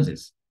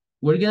 Entonces,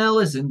 we're gonna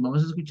listen,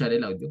 vamos a escuchar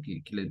el audio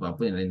que les voy a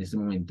poner en este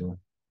momento.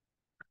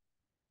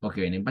 O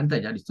que ven en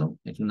pantalla, ¿listo?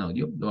 Es un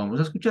audio, lo vamos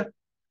a escuchar,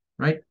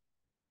 right?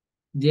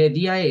 La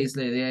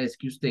idea es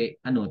que usted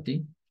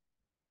anote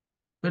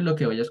pues lo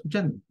que vaya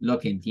escuchando, lo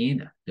que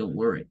entienda, don't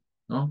worry,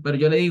 ¿no? Pero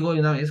yo le digo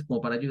de una vez,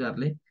 como para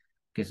ayudarle,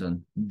 que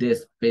son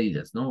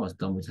despedidas, ¿no?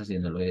 Estamos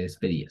haciéndolo de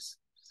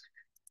despedidas.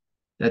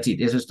 That's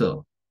it, eso es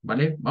todo,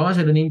 ¿vale? Vamos a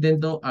hacer un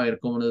intento a ver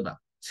cómo nos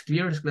va. ¿Es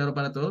clear? ¿Es claro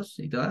para todos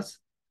y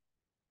todas?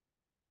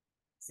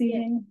 Sí.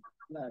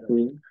 Claro.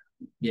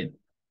 Bien.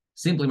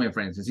 Simply, my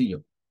friends,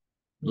 sencillo.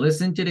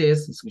 Listen to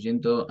this,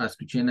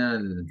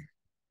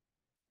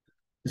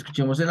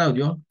 escuchemos el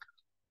audio,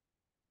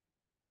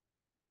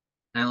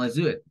 and let's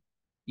do it.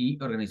 Y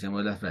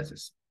organicemos las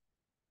frases.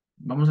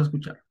 Vamos a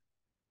escuchar.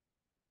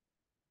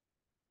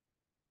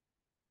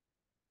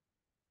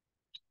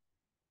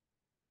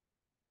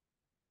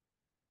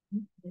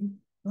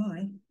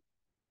 Bye.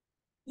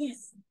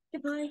 Yes,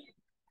 goodbye.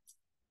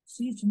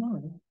 See you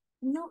tomorrow.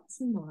 Not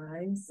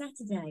tomorrow,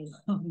 Saturday.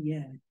 Oh,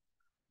 yeah.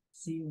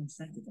 See you on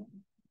Saturday.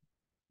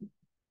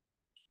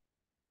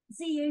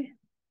 See you.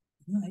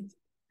 Night.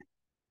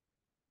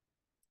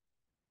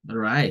 All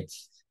right.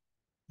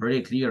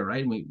 Very clear,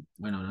 right? Muy,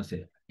 bueno, no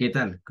sé. ¿Qué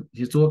tal?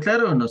 ¿Si estuvo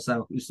claro o no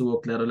estuvo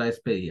claro la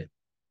despedida?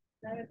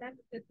 La verdad,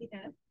 que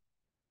tirar.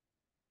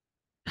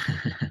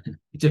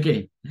 It's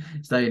okay.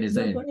 Está bien,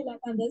 está No, bien. por el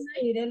afán de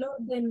salir de lo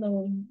de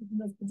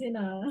no escuché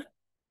nada.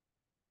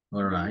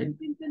 All right.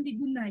 Entendí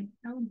good night,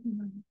 la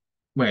última.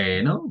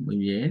 Bueno, muy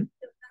bien.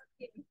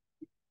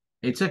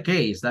 It's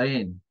okay, está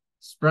bien.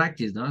 It's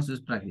practice, ¿no? Eso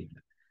es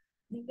práctica.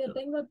 Yo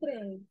tengo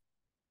tres.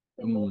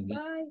 Tengo Muy bien.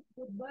 bye,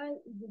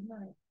 goodbye y good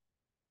night.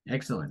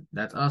 Excellent.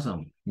 That's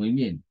awesome. Muy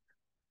bien.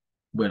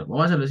 Bueno,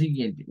 vamos a hacer lo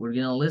siguiente. We're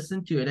gonna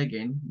listen to it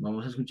again.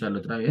 Vamos a escucharlo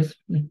otra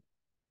vez.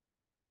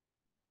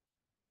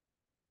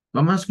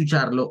 Vamos a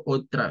escucharlo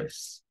otra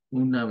vez.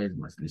 Una vez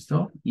más,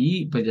 ¿listo?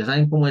 Y pues ya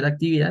saben cómo es la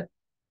actividad.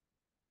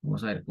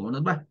 Vamos a ver cómo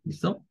nos va,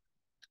 ¿listo?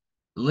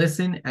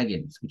 Listen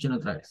again. Escuchen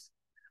otra vez.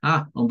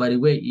 Ah, on by the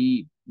way,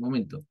 y un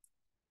momento.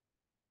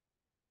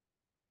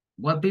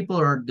 What people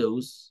are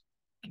those?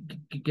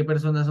 ¿Qué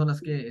personas son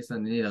las que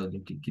están en el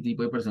audio? ¿Qué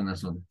tipo de personas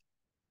son?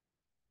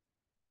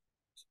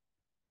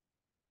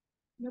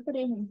 Una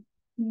pareja.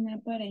 Una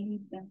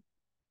parejita.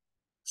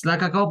 It's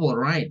like a couple,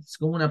 right? Es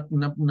como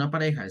una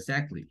pareja,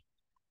 exactly.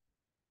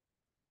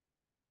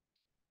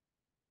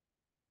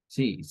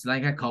 Sí, it's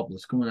like a couple,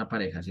 es como una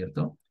pareja,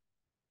 ¿cierto?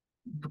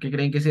 ¿Por qué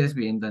creen que se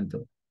despiden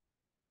tanto?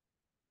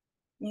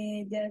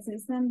 Ya se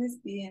están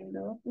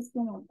despidiendo, pues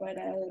como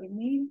para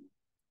dormir.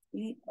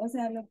 Y, o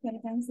sea, lo que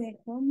alcancé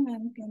como a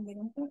entender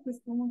un poco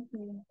es como que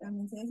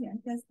también se decían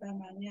que hasta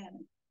mañana.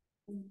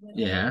 Pues,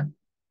 Yeah,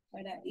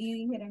 y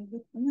dijeron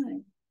good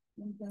night.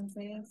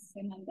 Entonces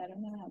se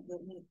mandaron a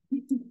dormir.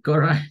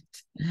 correct.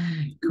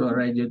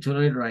 Correct, you're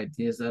totally right.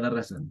 Tienes toda la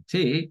razón.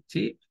 Sí,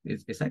 sí,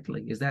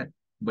 exactly, is that.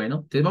 Bueno,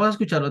 entonces vamos a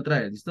escucharlo otra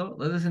vez, ¿listo?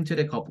 Let's listen to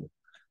the couple.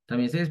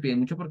 También se despiden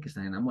mucho porque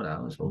están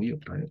enamorados, obvio,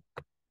 claro.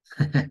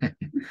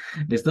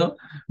 ¿Listo?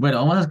 Bueno,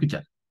 vamos a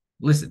escuchar.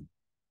 Listen.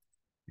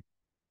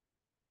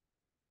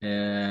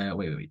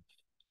 Wait.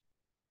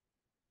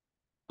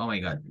 Oh my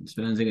God,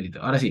 espera un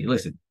segundito. Ahora sí,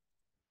 listen.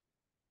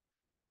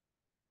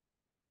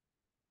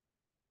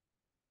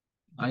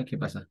 Ay, ¿qué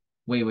pasa?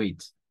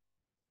 Wait.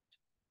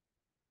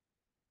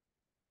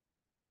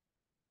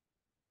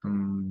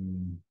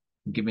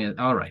 Give me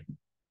all right.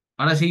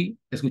 Ahora sí,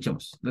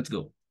 escuchemos. Let's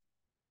go.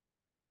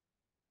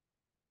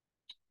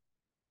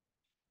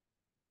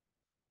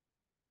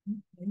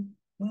 Okay,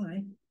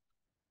 bye.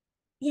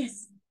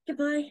 Yes,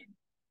 goodbye.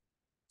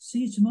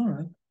 See you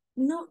tomorrow.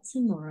 Not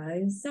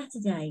tomorrow,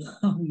 Saturday.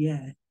 Oh,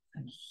 yeah.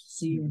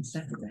 See you on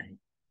Saturday.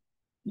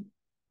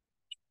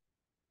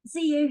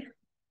 See you.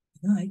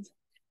 Good night.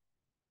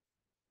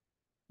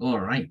 All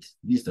right.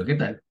 Listo, ¿qué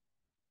tal?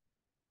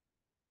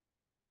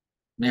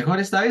 ¿Mejor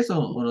esta vez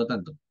o no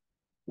tanto?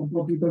 Un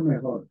poquito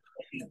mejor.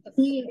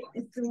 Sí,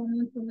 estuvo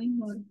mucho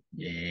mejor.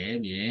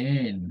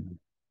 Bien.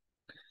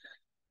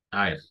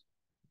 A ver,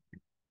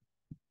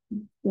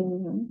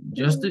 Ujú.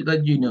 just to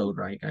let you know,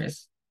 right,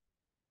 guys?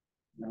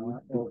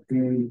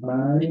 Okay,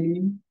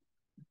 bye.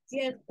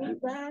 Yes,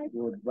 goodbye.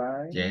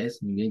 Goodbye.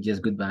 Yes, muy bien,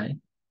 just goodbye.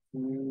 See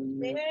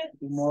you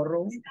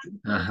tomorrow.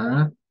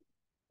 Ajá.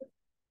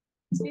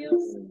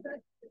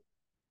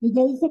 Y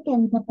ya dice que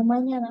hasta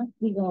mañana,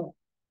 digo,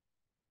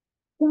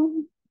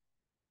 no,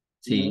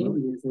 Sí. No,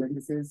 y eso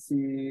dice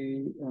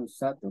sí on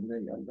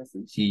Saturday, algo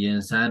así. See you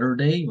on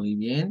Saturday, muy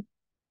bien.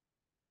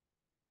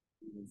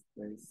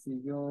 Después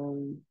see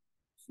you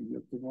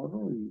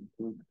tomorrow y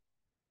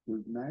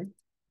good night.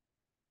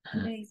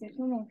 Le dice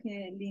como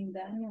que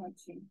linda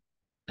noche.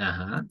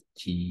 Ajá.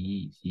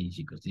 Sí,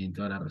 chicos, tienen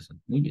toda la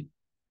razón. Muy bien.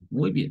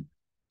 Muy bien.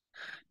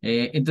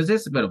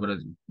 Entonces, bueno, pero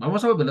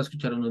vamos a volver a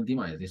escuchar una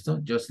última vez,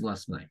 ¿listo? Just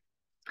last night.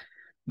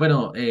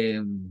 Bueno,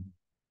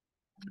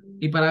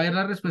 y para ver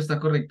la respuesta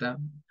correcta,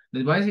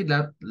 les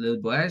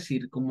voy a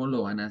decir cómo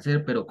lo van a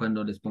hacer, pero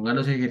cuando les ponga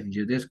los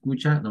ejercicios de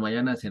escucha, no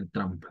vayan a hacer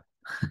trampa.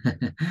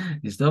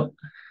 ¿Listo?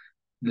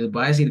 Les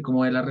voy a decir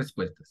cómo ver las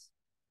respuestas.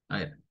 A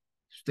ver,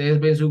 ustedes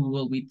ven su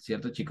Google Meet,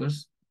 ¿cierto,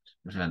 chicos?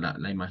 O sea,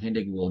 la imagen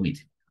de Google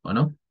Meet, ¿o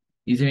no?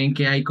 Y se ven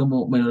que hay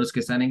como, bueno, los que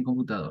están en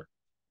computador.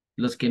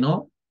 Los que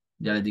no,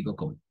 ya les digo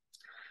cómo.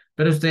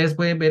 Pero ustedes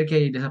pueden ver que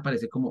ahí les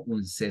aparece como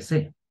un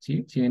CC,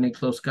 ¿sí? Si ven el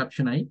closed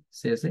caption ahí,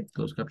 CC,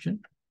 closed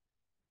caption,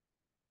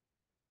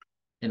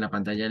 en la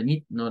pantalla del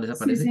Meet, ¿no les Sí,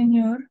 aparece?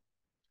 señor.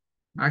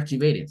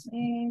 Activated.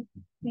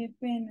 Qué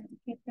pena,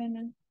 qué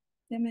pena.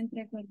 Se me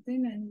entrecortó y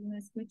no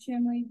escuché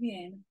muy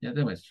bien. Ya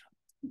te muestro.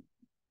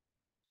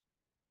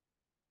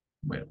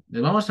 Bueno,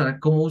 les vamos a mostrar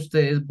cómo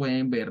ustedes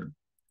pueden ver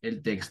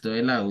el texto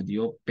del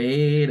audio,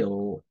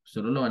 pero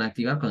solo lo van a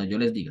activar cuando yo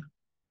les diga.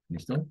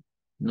 ¿Listo?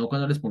 No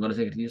cuando les ponga los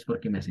ejercicios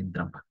porque me hacen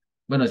trampa.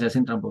 Bueno, se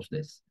hacen trampa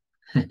ustedes.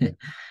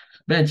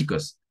 Vean,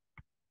 chicos,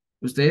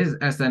 ustedes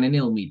están en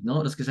el Meet,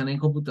 ¿no? Los que están en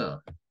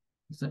computador.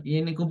 ¿Listo? Y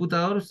en el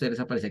computador ustedes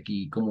aparece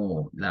aquí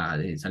como la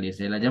de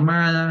salirse de la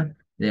llamada,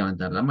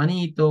 levantar la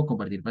manito,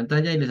 compartir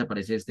pantalla y les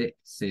aparece este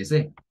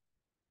CC,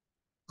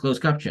 Close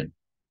Caption.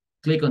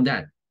 Click on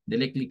that.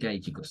 Dele clic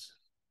ahí, chicos.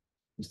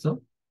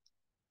 ¿Listo?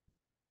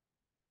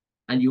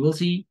 And you will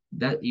see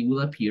that it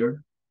will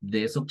appear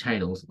the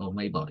subtitles of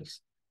my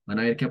voice. van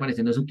a ver que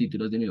aparecen los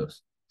subtítulos de mi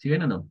voz. ¿Sí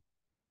ven o no?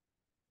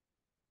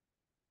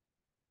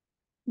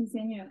 Sí,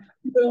 señor.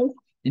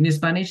 In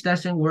Spanish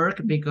doesn't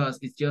work because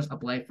it's just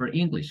applied for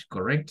English,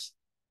 correct?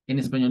 En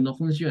español no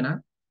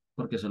funciona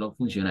porque solo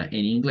funciona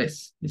en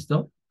inglés,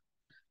 ¿listo?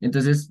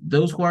 Entonces,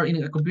 those who are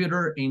in a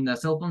computer, in a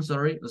cell phone,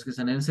 sorry, los que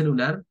están en el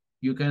celular,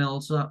 you can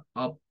also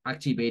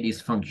activate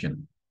this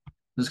function.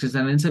 Los que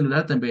están en el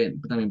celular también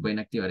pueden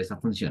activar esa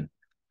función.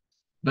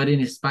 But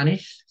in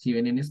Spanish, si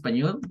ven en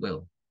español,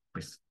 well,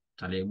 pues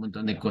sale un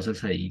montón de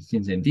cosas ahí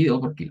sin sentido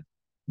porque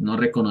no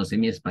reconoce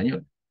mi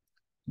español.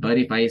 But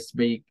if I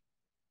speak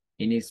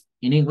in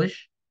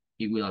English,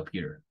 it will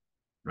appear,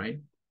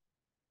 right?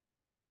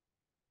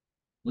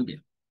 Muy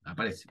bien,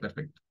 aparece,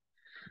 perfecto.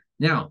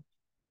 Now,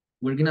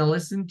 we're gonna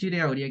listen to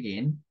the audio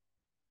again,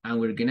 and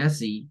we're gonna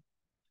see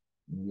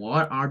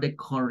what are the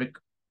correct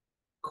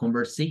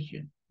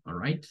conversation, all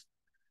right?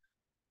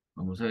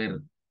 Vamos a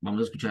ver,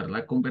 vamos a escuchar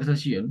la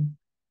conversación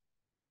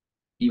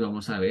y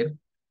vamos a ver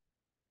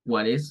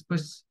cuál es,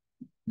 pues,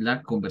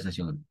 la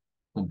conversación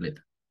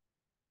completa.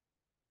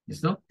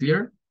 ¿Listo?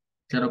 ¿Clear?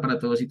 ¿Claro para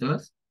todos y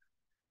todas?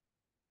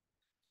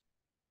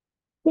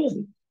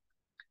 Sí.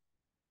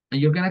 And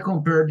you're gonna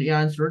compare the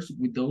answers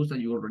with those that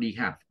you already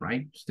have,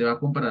 right? Usted va a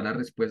comparar las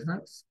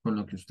respuestas con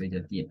lo que usted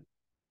ya tiene.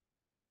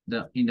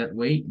 In that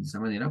way, de esa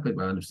manera, pues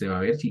usted va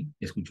a ver si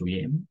escuchó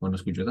bien o no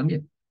escuchó tan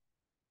bien.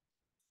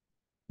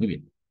 Muy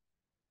bien.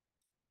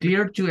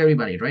 Clear to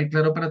everybody, right?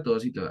 Claro para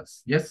todos y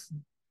todas. Yes?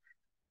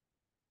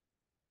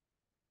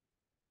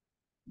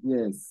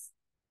 Yes.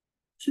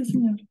 Sí,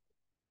 señor.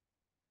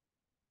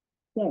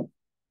 Yeah.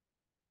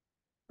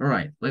 All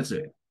right, let's do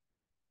it.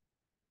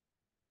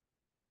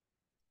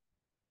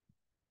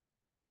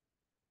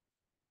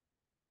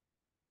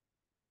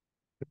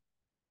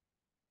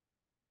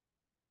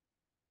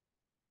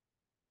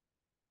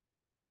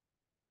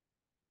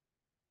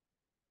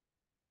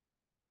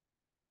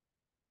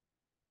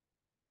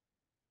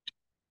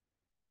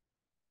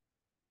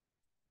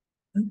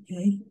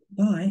 Okay,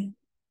 bye.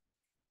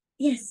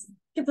 Yes,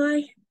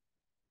 goodbye.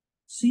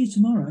 See you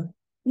tomorrow.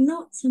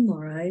 Not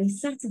tomorrow,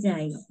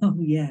 Saturday. Oh,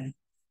 yeah.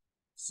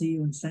 See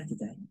you on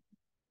Saturday.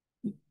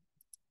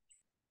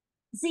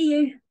 See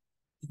you.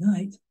 Good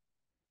night.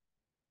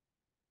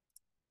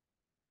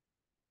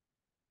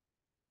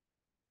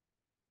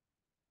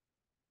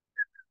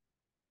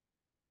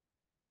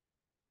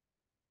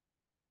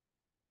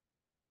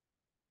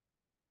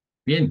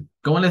 Bien,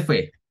 ¿cómo les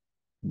fue?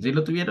 ¿Sí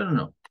lo tuvieron o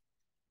no?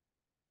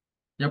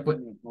 Ya,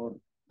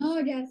 Mejor. No,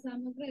 ya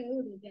estamos re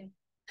duros, ya.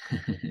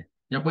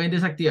 ya pueden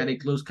desactivar el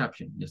closed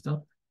caption,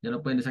 ¿listo? Ya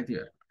lo pueden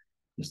desactivar.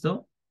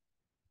 ¿Listo?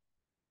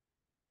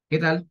 ¿Qué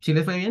tal? ¿Sí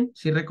les fue bien?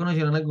 ¿Sí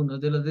reconocieron algunos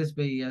de las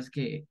despedidas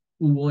que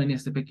hubo en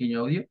este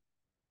pequeño audio?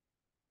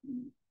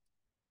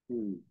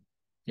 Sí.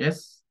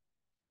 Yes?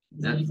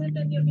 Sí, se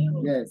entendió mi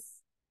voz.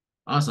 Yes.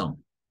 Awesome.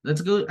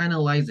 Let's go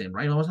analyze them,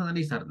 right? Vamos a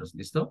analizarlos,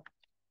 ¿listo?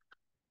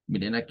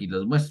 Miren, aquí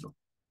los muestro.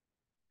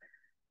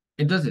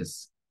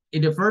 Entonces,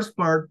 in the first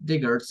part, the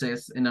girl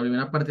says, en la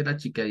primera parte la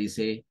chica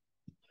dice,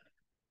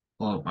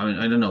 oh,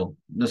 I don't know,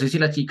 no sé si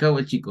la chica o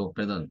el chico,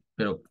 perdón,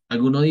 pero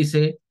alguno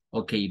dice,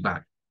 ok,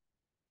 bye.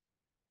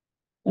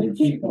 El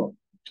chico.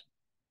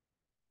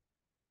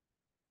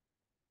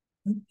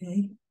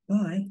 Okay,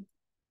 bye.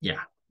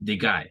 Yeah, the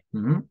guy,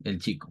 el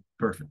chico,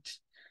 perfect.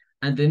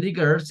 And then the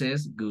girl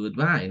says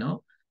goodbye,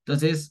 ¿no?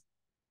 Entonces,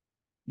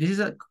 this is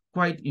a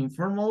quite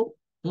informal,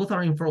 both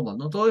are informal,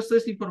 ¿no? Todo esto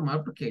es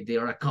informal porque they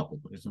are a couple,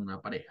 porque son una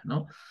pareja,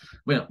 ¿no?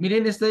 Bueno,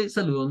 miren este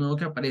saludo nuevo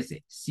que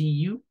aparece.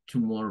 See you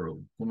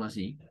tomorrow. ¿Cómo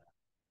así?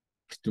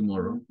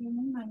 Tomorrow. Nos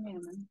vemos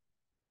mañana.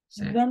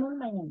 Sí. Nos vemos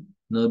mañana.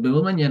 Nos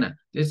vemos mañana.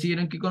 Entonces,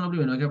 vieron que con lo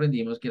primero que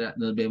aprendimos que era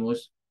nos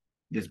vemos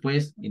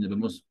después y nos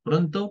vemos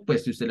pronto,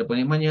 pues si usted le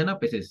pone mañana,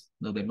 pues es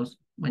nos vemos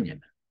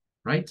mañana,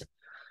 right?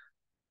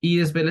 Y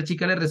después la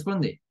chica le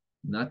responde,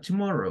 not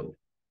tomorrow,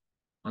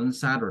 on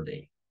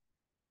Saturday.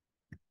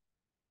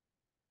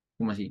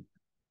 ¿Cómo así?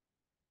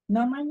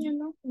 No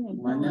mañana, sino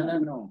Mañana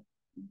no.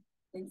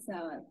 El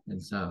sábado.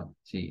 El sábado,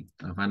 sí,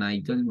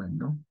 afanadito el man,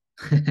 ¿no?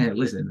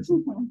 Listen,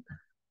 listen.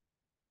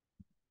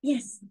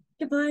 Yes,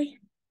 goodbye.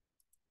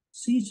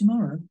 See you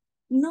tomorrow.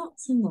 Not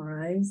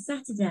tomorrow,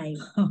 Saturday.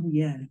 Oh,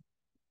 yeah.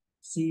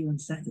 See you on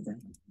Saturday.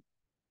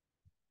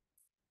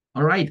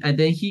 All right, and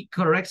then he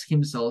corrects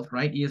himself,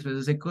 right? Y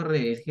después se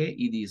corrige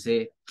y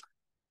dice,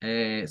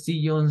 see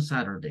you on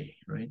Saturday,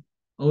 right?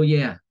 Oh,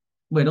 yeah.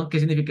 Bueno, ¿qué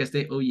significa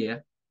este oh,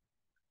 yeah?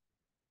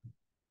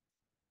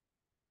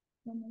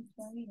 ¿Cómo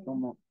está bien?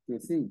 Como que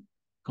sí.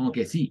 Como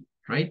que sí,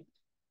 right?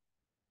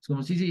 Es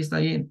como, sí, sí, está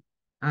bien.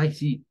 Ay,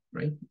 sí,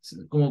 right?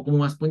 Como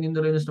más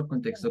poniéndolo en nuestro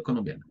contexto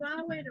colombiano.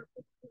 Ah, bueno.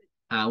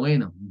 Ah,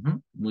 bueno,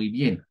 muy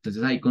bien.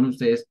 Entonces ahí con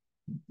ustedes,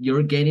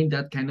 you're getting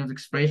that kind of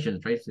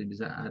expressions, right? Se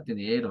empieza a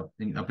tener o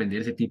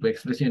aprender ese tipo de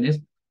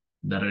expresiones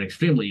that are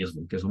extremely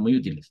useful, que son muy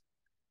útiles.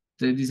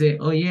 Entonces dice,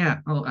 oh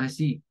yeah, oh, I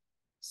see.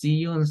 See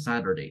you on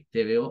Saturday.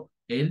 Te veo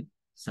el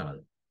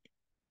sábado.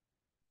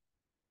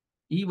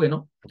 Y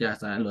bueno, ya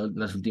están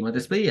las últimas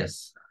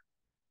despedidas.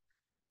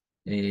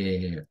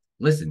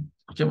 Listen,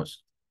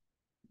 escuchemos.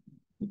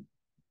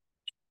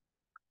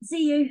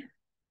 See you.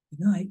 Good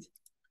night.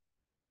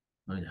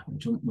 No, ya,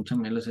 mucho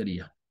menos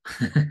sería.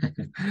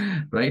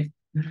 Right?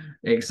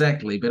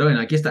 Exactly. Pero bueno,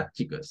 aquí está,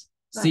 chicos.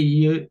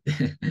 See you.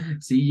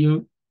 See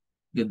you.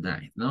 Good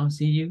night, ¿no?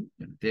 See you.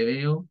 Te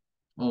veo.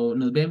 O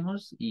nos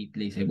vemos y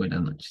le dice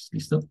buenas noches.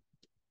 ¿Listo?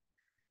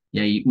 Y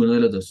ahí uno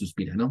de los dos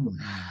suspira, ¿no?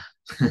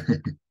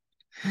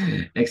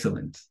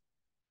 Excellent.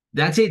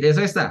 That's it.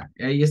 Eso está.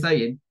 Ahí está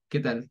bien. ¿Qué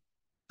tal?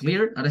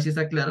 Clear. Ahora sí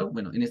está claro.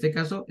 Bueno, en este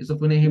caso, esto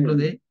fue un ejemplo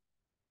de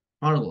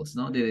farewells,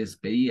 ¿no? De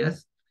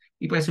despedidas.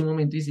 Y pues hace un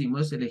momento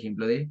hicimos el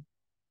ejemplo de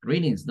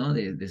greetings, ¿no?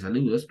 De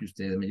saludos que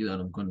ustedes me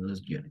ayudaron con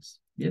los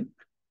guiones. ¿Bien?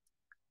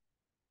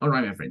 All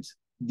right, my friends.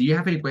 Do you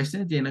have any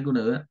questions? ¿Tienen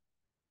alguna duda?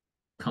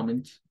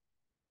 Comment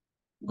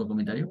o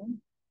comentario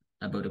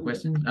about the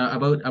question?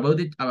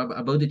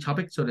 About the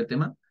topic sobre el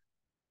tema?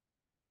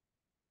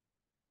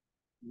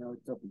 No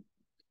topic.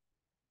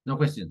 No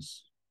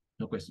questions.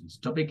 No questions.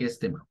 Topic es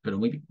tema, pero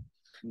muy bien.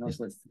 No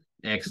question.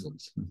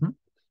 Excellent.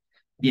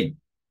 Bien.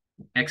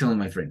 Excellent,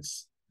 my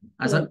friends.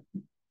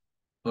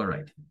 All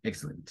right.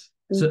 Excellent.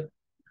 So,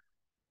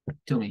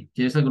 tell me,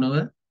 ¿tienes alguna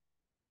duda?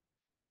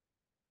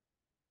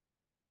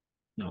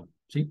 No.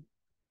 ¿Sí?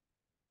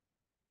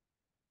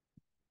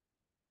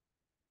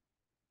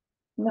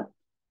 No.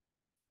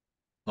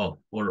 Oh,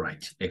 all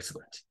right.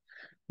 Excellent.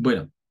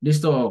 Bueno,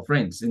 listo,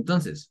 friends.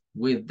 Entonces,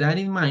 with that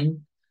in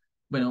mind,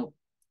 bueno,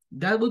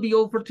 that will be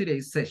all for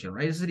today's session,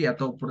 right? Eso sería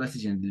todo por la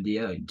sesión del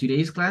día de hoy.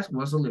 Today's class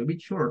was a little bit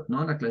short,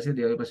 ¿no? La clase del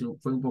día de hoy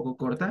fue un poco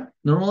corta.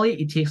 Normally,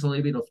 it takes a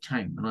little bit of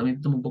time.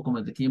 Normalmente toma un poco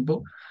más de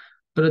tiempo,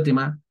 pero el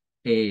tema,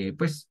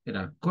 pues,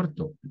 era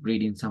corto.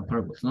 Greetings and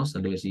farewells, ¿no?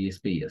 Saludos y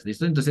despedidas.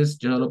 ¿Listo? Entonces,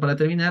 yo solo para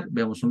terminar,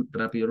 veamos un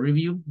rápido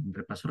review, un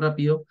repaso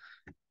rápido.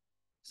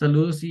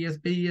 Saludos y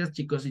despedidas,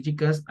 chicos y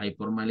chicas. Hay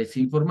formales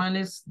e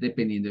informales.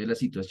 Dependiendo de la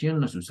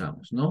situación, los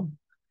usamos, ¿no?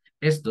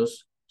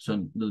 Estos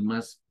son los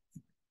más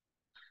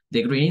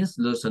de greetings,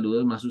 los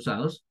saludos más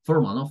usados,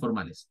 formal, ¿no?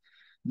 Formales.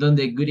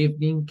 Donde good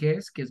evening, ¿qué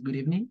es? ¿Qué es good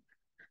evening?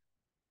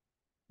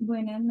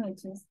 Buenas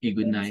noches. Y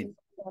good night.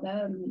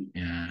 Para dormir.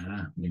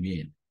 Ah, muy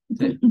bien.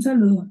 Sí, Un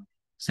saludo.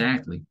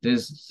 exactly.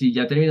 Entonces, si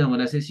ya terminamos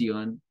la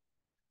sesión,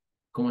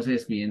 ¿cómo se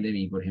despiden de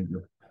mí, por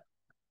ejemplo?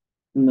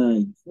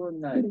 Night. Good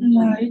night.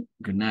 Night.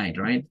 Good night,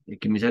 right? El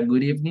que me dice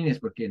good evening es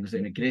porque, no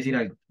sé, me quiere decir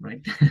algo,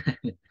 right?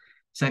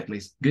 Exactly.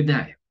 Good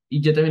night. Y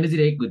yo también les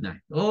diré good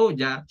night. O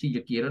ya, si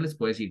yo quiero, les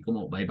puedo decir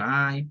como bye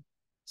bye,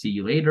 see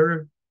you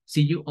later,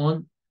 see you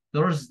on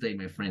Thursday,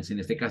 my friends. En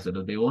este caso,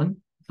 los veo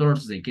on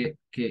Thursday.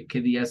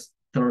 ¿Qué día es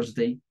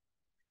Thursday?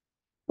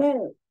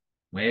 Pero,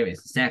 Jueves,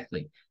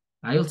 exactly.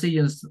 I'll see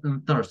you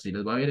on Thursday.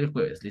 Los voy a ver el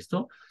jueves,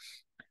 ¿listo?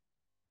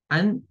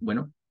 And,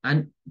 bueno,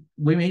 and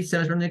we made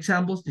several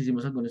examples.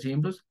 Hicimos algunos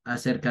ejemplos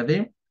acerca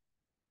de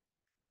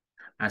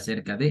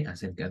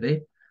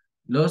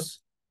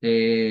los,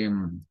 eh,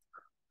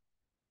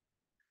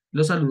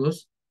 los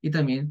saludos y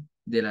también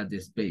de las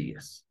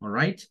despedidas. All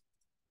right.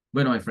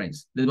 Bueno, my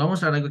friends, les vamos a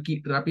mostrar algo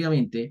aquí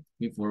rápidamente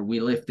before we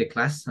leave the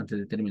class, antes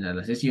de terminar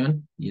la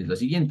sesión, y es lo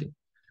siguiente.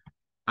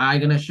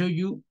 I'm gonna show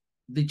you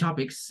the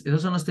topics.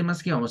 Esos son los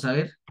temas que vamos a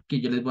ver, que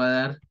yo les voy a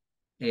dar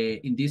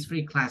in these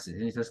free classes,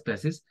 en estas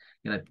clases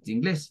gratis de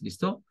inglés.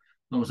 ¿Listo?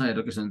 Vamos a ver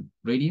lo que son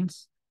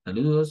ratings,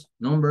 saludos,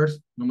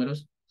 numbers,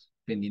 números,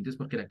 pendientes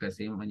porque la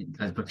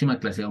próxima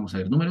clase vamos a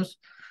ver números.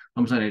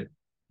 Vamos a ver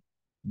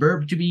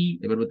verb to be,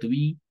 el verbo to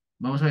be.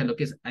 Vamos a ver lo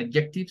que es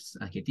adjectives,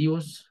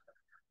 adjetivos,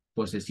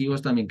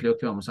 posesivos también creo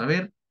que vamos a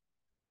ver.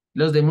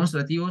 Los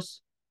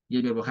demostrativos y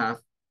el verbo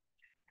have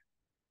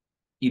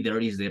y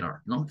there is, there are,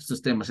 ¿no?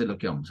 Estos temas es lo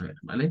que vamos a ver,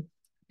 ¿vale?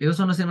 Esos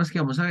son los temas que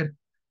vamos a ver.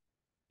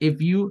 If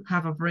you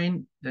have a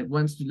friend that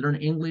wants to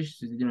learn English,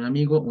 si tiene un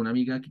amigo o una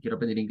amiga que quiere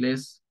aprender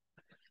inglés,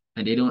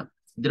 and they don't,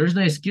 there is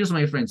no excuse,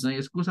 my friends, no hay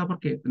excusa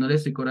porque no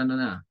les estoy cobrando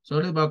nada.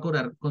 Solo les voy a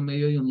cobrar con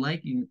medio de un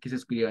like y que se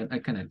suscriban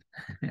al canal.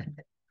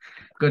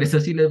 Con eso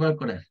sí les voy a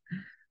cobrar,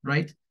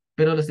 right?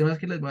 Pero los temas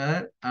que les voy a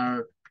dar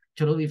are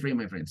totally free,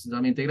 my friends,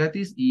 totalmente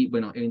gratis y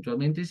bueno,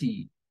 eventualmente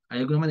si hay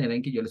alguna manera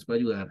en que yo les pueda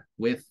ayudar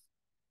with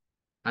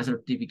a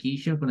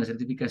certification, con la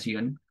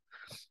certificación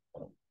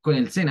con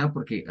el SENA,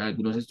 porque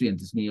algunos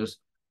estudiantes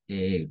míos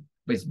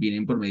pues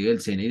vienen por medio del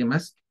SENA y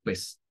demás,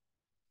 pues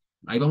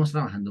ahí vamos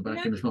trabajando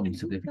para que nos podamos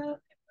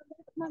certificar.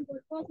 Mandó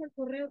cosas al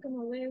correo que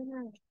no veo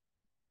nada.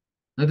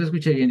 No te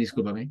escuché bien,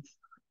 discúlpame.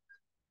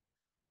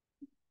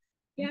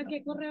 ¿Ya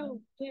qué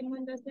correo? ¿Que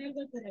mandaste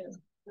algo al correo?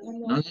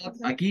 No, no,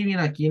 aquí,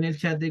 mira, aquí en el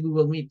chat de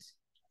Google Meet.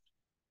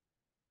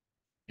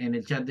 En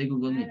el chat de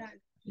Google Meet.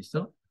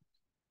 ¿Listo?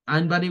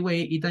 And by the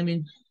way, y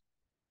también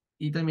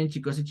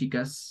chicos y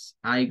chicas,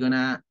 I'm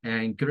gonna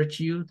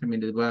encourage you,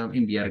 también les voy a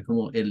enviar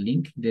como el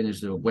link de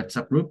nuestro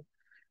WhatsApp group,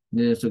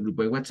 de nuestro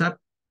grupo de WhatsApp,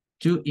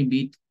 to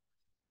invite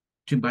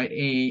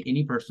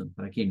any person,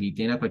 para que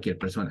inviten a cualquier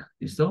persona,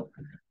 ¿listo?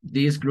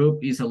 This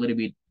group is a little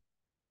bit,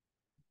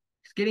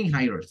 it's getting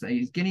higher,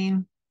 it's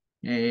getting,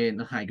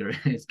 no higher,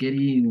 it's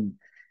getting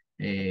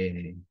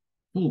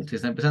full, se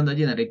está empezando a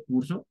llenar el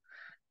curso,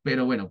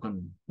 pero bueno,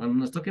 cuando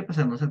nos toque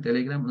pasarnos a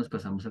Telegram, nos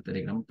pasamos a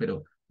Telegram,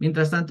 pero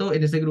mientras tanto,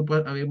 en este grupo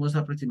habemos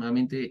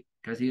aproximadamente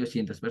casi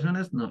 200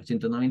 personas, no,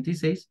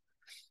 196,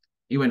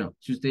 Y bueno,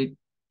 si usted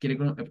quiere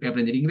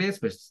aprender inglés,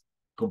 pues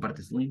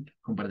comparte este link,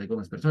 comparte con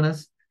más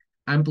personas.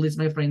 And please,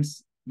 my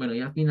friends, bueno, y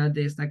al final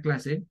de esta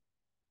clase,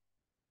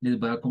 les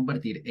voy a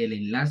compartir el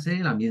enlace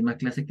de la misma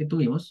clase que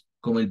tuvimos,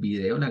 como el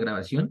video, la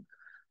grabación,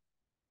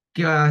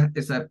 que va a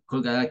estar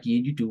colgada aquí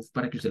en YouTube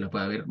para que usted la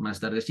pueda ver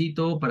más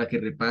tardecito, para que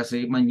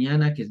repase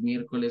mañana, que es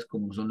miércoles,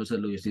 como son los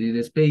saludos y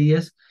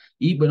despedidas.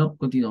 Y bueno,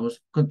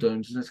 continuamos con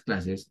todas esas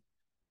clases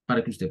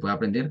para que usted pueda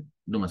aprender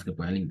lo más que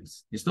pueda el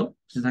inglés. ¿Listo?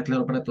 ¿Está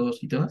claro para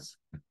todos y todas?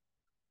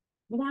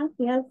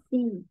 Gracias,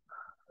 sí.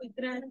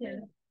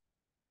 Gracias.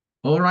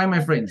 All right,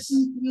 my friends.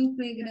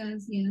 Profe,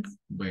 gracias.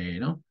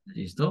 Bueno,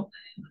 ¿listo?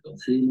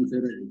 Sí,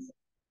 muchas gracias.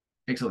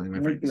 Excellent, my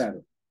Muy friends.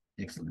 claro.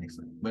 Excellent,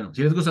 excellent. Bueno,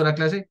 si les gustó la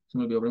clase, se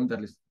me olvidó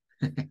preguntarles.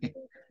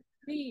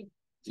 Sí.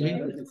 ¿Sí?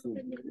 Claro que sí.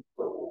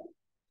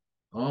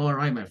 All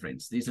right, my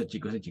friends. Listo,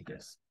 chicos y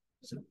chicas.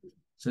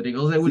 So the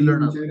goals that we Sí,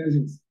 learn. muchas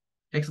gracias.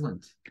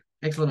 Excellent.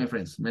 Excellent, my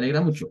friends. Me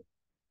alegra mucho.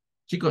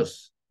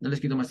 Chicos, no les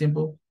quito más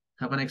tiempo.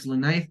 Have an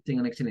excellent night.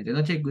 Tengan una excelente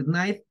noche. Good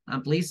night.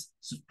 And please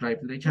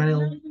subscribe to the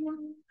channel.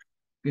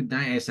 Good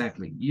night.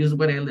 Exactly. Use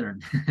what I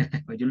learned.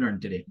 What you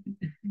learned today.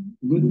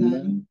 Good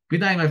night. Good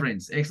night, my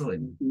friends.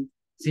 Excellent.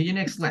 See you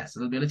next class.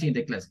 Nos vemos en la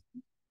siguiente clase.